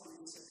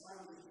disappointed. He said,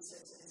 finally, he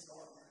said to his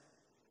gardener,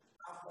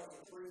 I've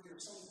waited 3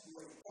 years. Some of you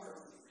waited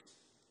 30 years.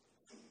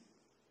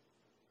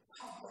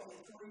 I've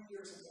waited 3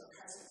 years and there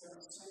hasn't been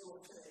a single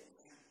fig.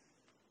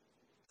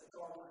 The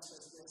gardener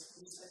says this.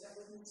 Can you say that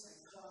with me? Say,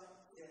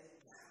 cut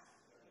it down.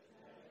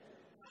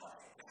 Cut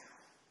it down.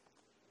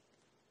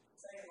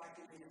 Say it like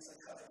you mean it. Say,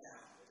 cut it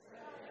down.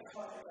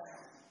 Cut it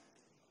down.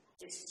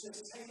 It's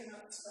just taking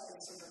up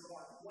space in your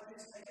garden. What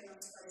is taking up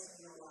space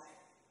in your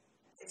life?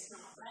 It's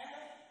not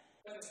bad,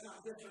 but it's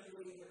not good for you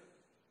either.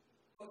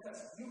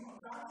 Because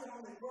God can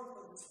only work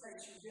with the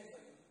space you give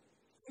him.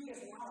 He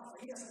doesn't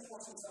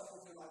force himself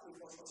on you like we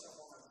force ourselves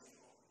on other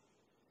people.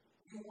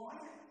 You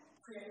want it?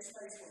 Create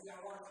space where you got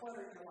a lot of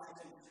clutter in your life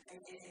and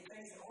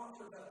things that aren't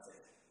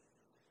productive.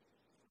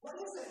 What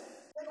is it?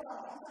 Think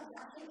about it.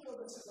 I can't feel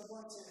this as a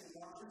one sin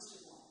anymore. I'm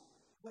Christian one.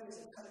 What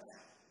is it? Cut it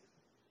down.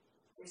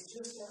 It's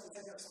just starting to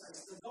take up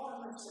space. The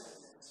gardener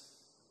says this.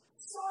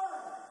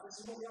 Sir,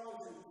 this is what we all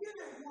do. Give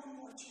it one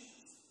more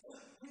chance.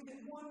 Give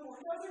it one more.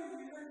 Another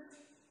year.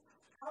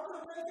 I'm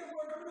going to make it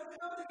work. I'm going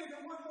to give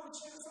it one more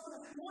chance. I'm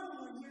going to one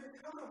more year.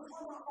 I'm going to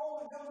pour my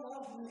all and they'll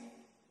love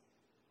me.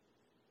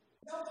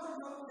 They'll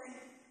promote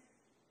me.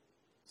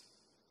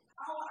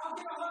 I'll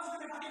get a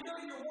husband if I can do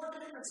it. You're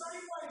working in the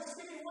same way. Just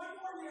give me one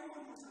more year,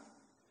 one more time.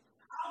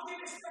 I'll give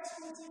it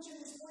special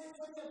attention. This plant,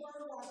 the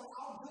fertilizer.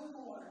 I'll do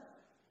more.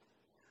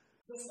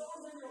 The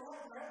storms in your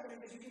life are happening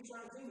because you keep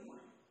trying to do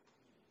more.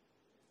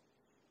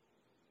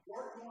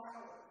 Work more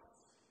hours.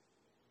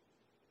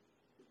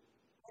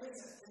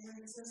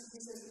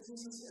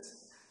 Jesus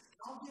says,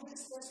 I'll give it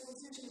special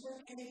attention,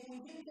 and if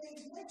we get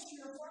things next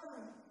year,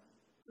 fine.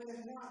 But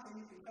if not, then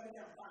you can cut it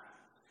down fine.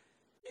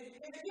 If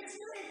it gets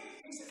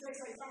great, they say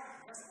fine.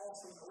 That's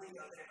awesome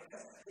lingo there,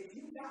 because if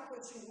you got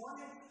what you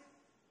wanted,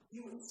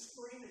 you would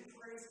scream and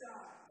praise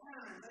God.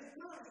 Fine. But if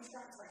not, you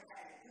start to say,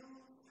 hey,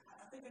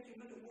 I think I can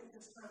make it work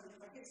this time. If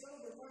I get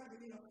sober, fine.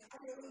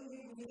 But I really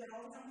need to do that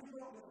all the time. You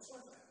don't know what's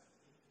worth it.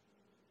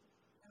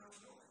 And I'm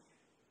sure.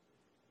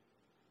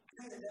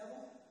 And the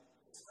devil,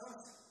 it's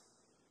us.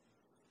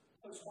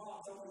 Coach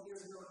Bob told me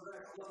years ago,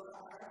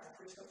 I got to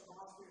preach Coach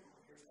Bob's years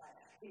back.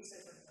 He said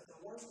that the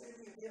worst thing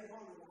you get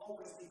wrong will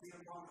always be being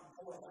wrong.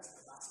 Boy, that's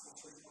the gospel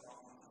truth for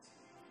all of us.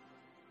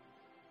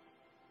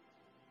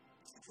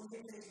 If we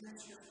get things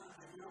next year, fine.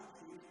 If not,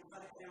 then you can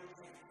cut it down and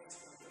make it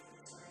extra good for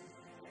the same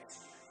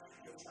next year.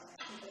 You'll try to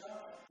keep it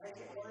up, make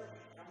it work.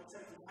 I'm going to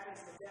tell you, that is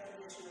the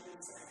definition of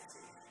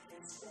insanity. And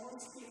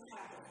storms keep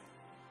happening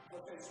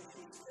because you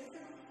keep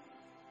thinking,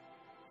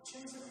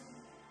 choosing,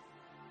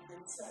 and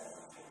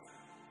settling for them.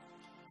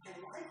 And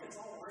life is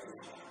already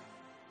hard.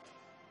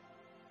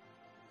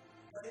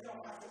 But it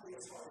don't have to be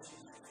as hard as you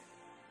think.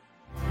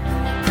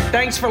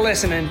 Thanks for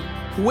listening.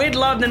 We'd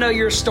love to know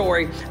your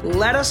story.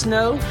 Let us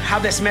know how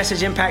this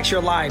message impacts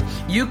your life.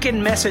 You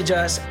can message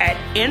us at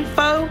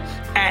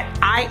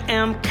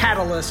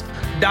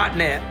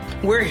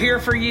info@iamcatalyst.net. We're here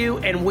for you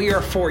and we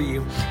are for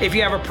you. If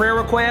you have a prayer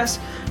request,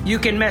 you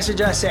can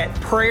message us at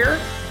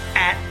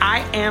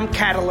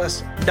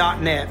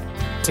prayer@iamcatalyst.net.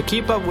 To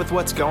keep up with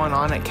what's going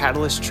on at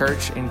Catalyst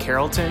Church in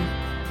Carrollton,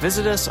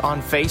 visit us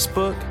on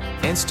Facebook,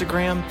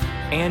 Instagram,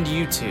 and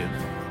YouTube.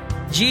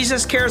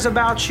 Jesus cares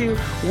about you,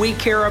 we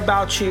care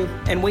about you,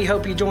 and we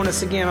hope you join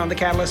us again on the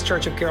Catalyst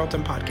Church of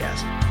Carrollton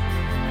podcast.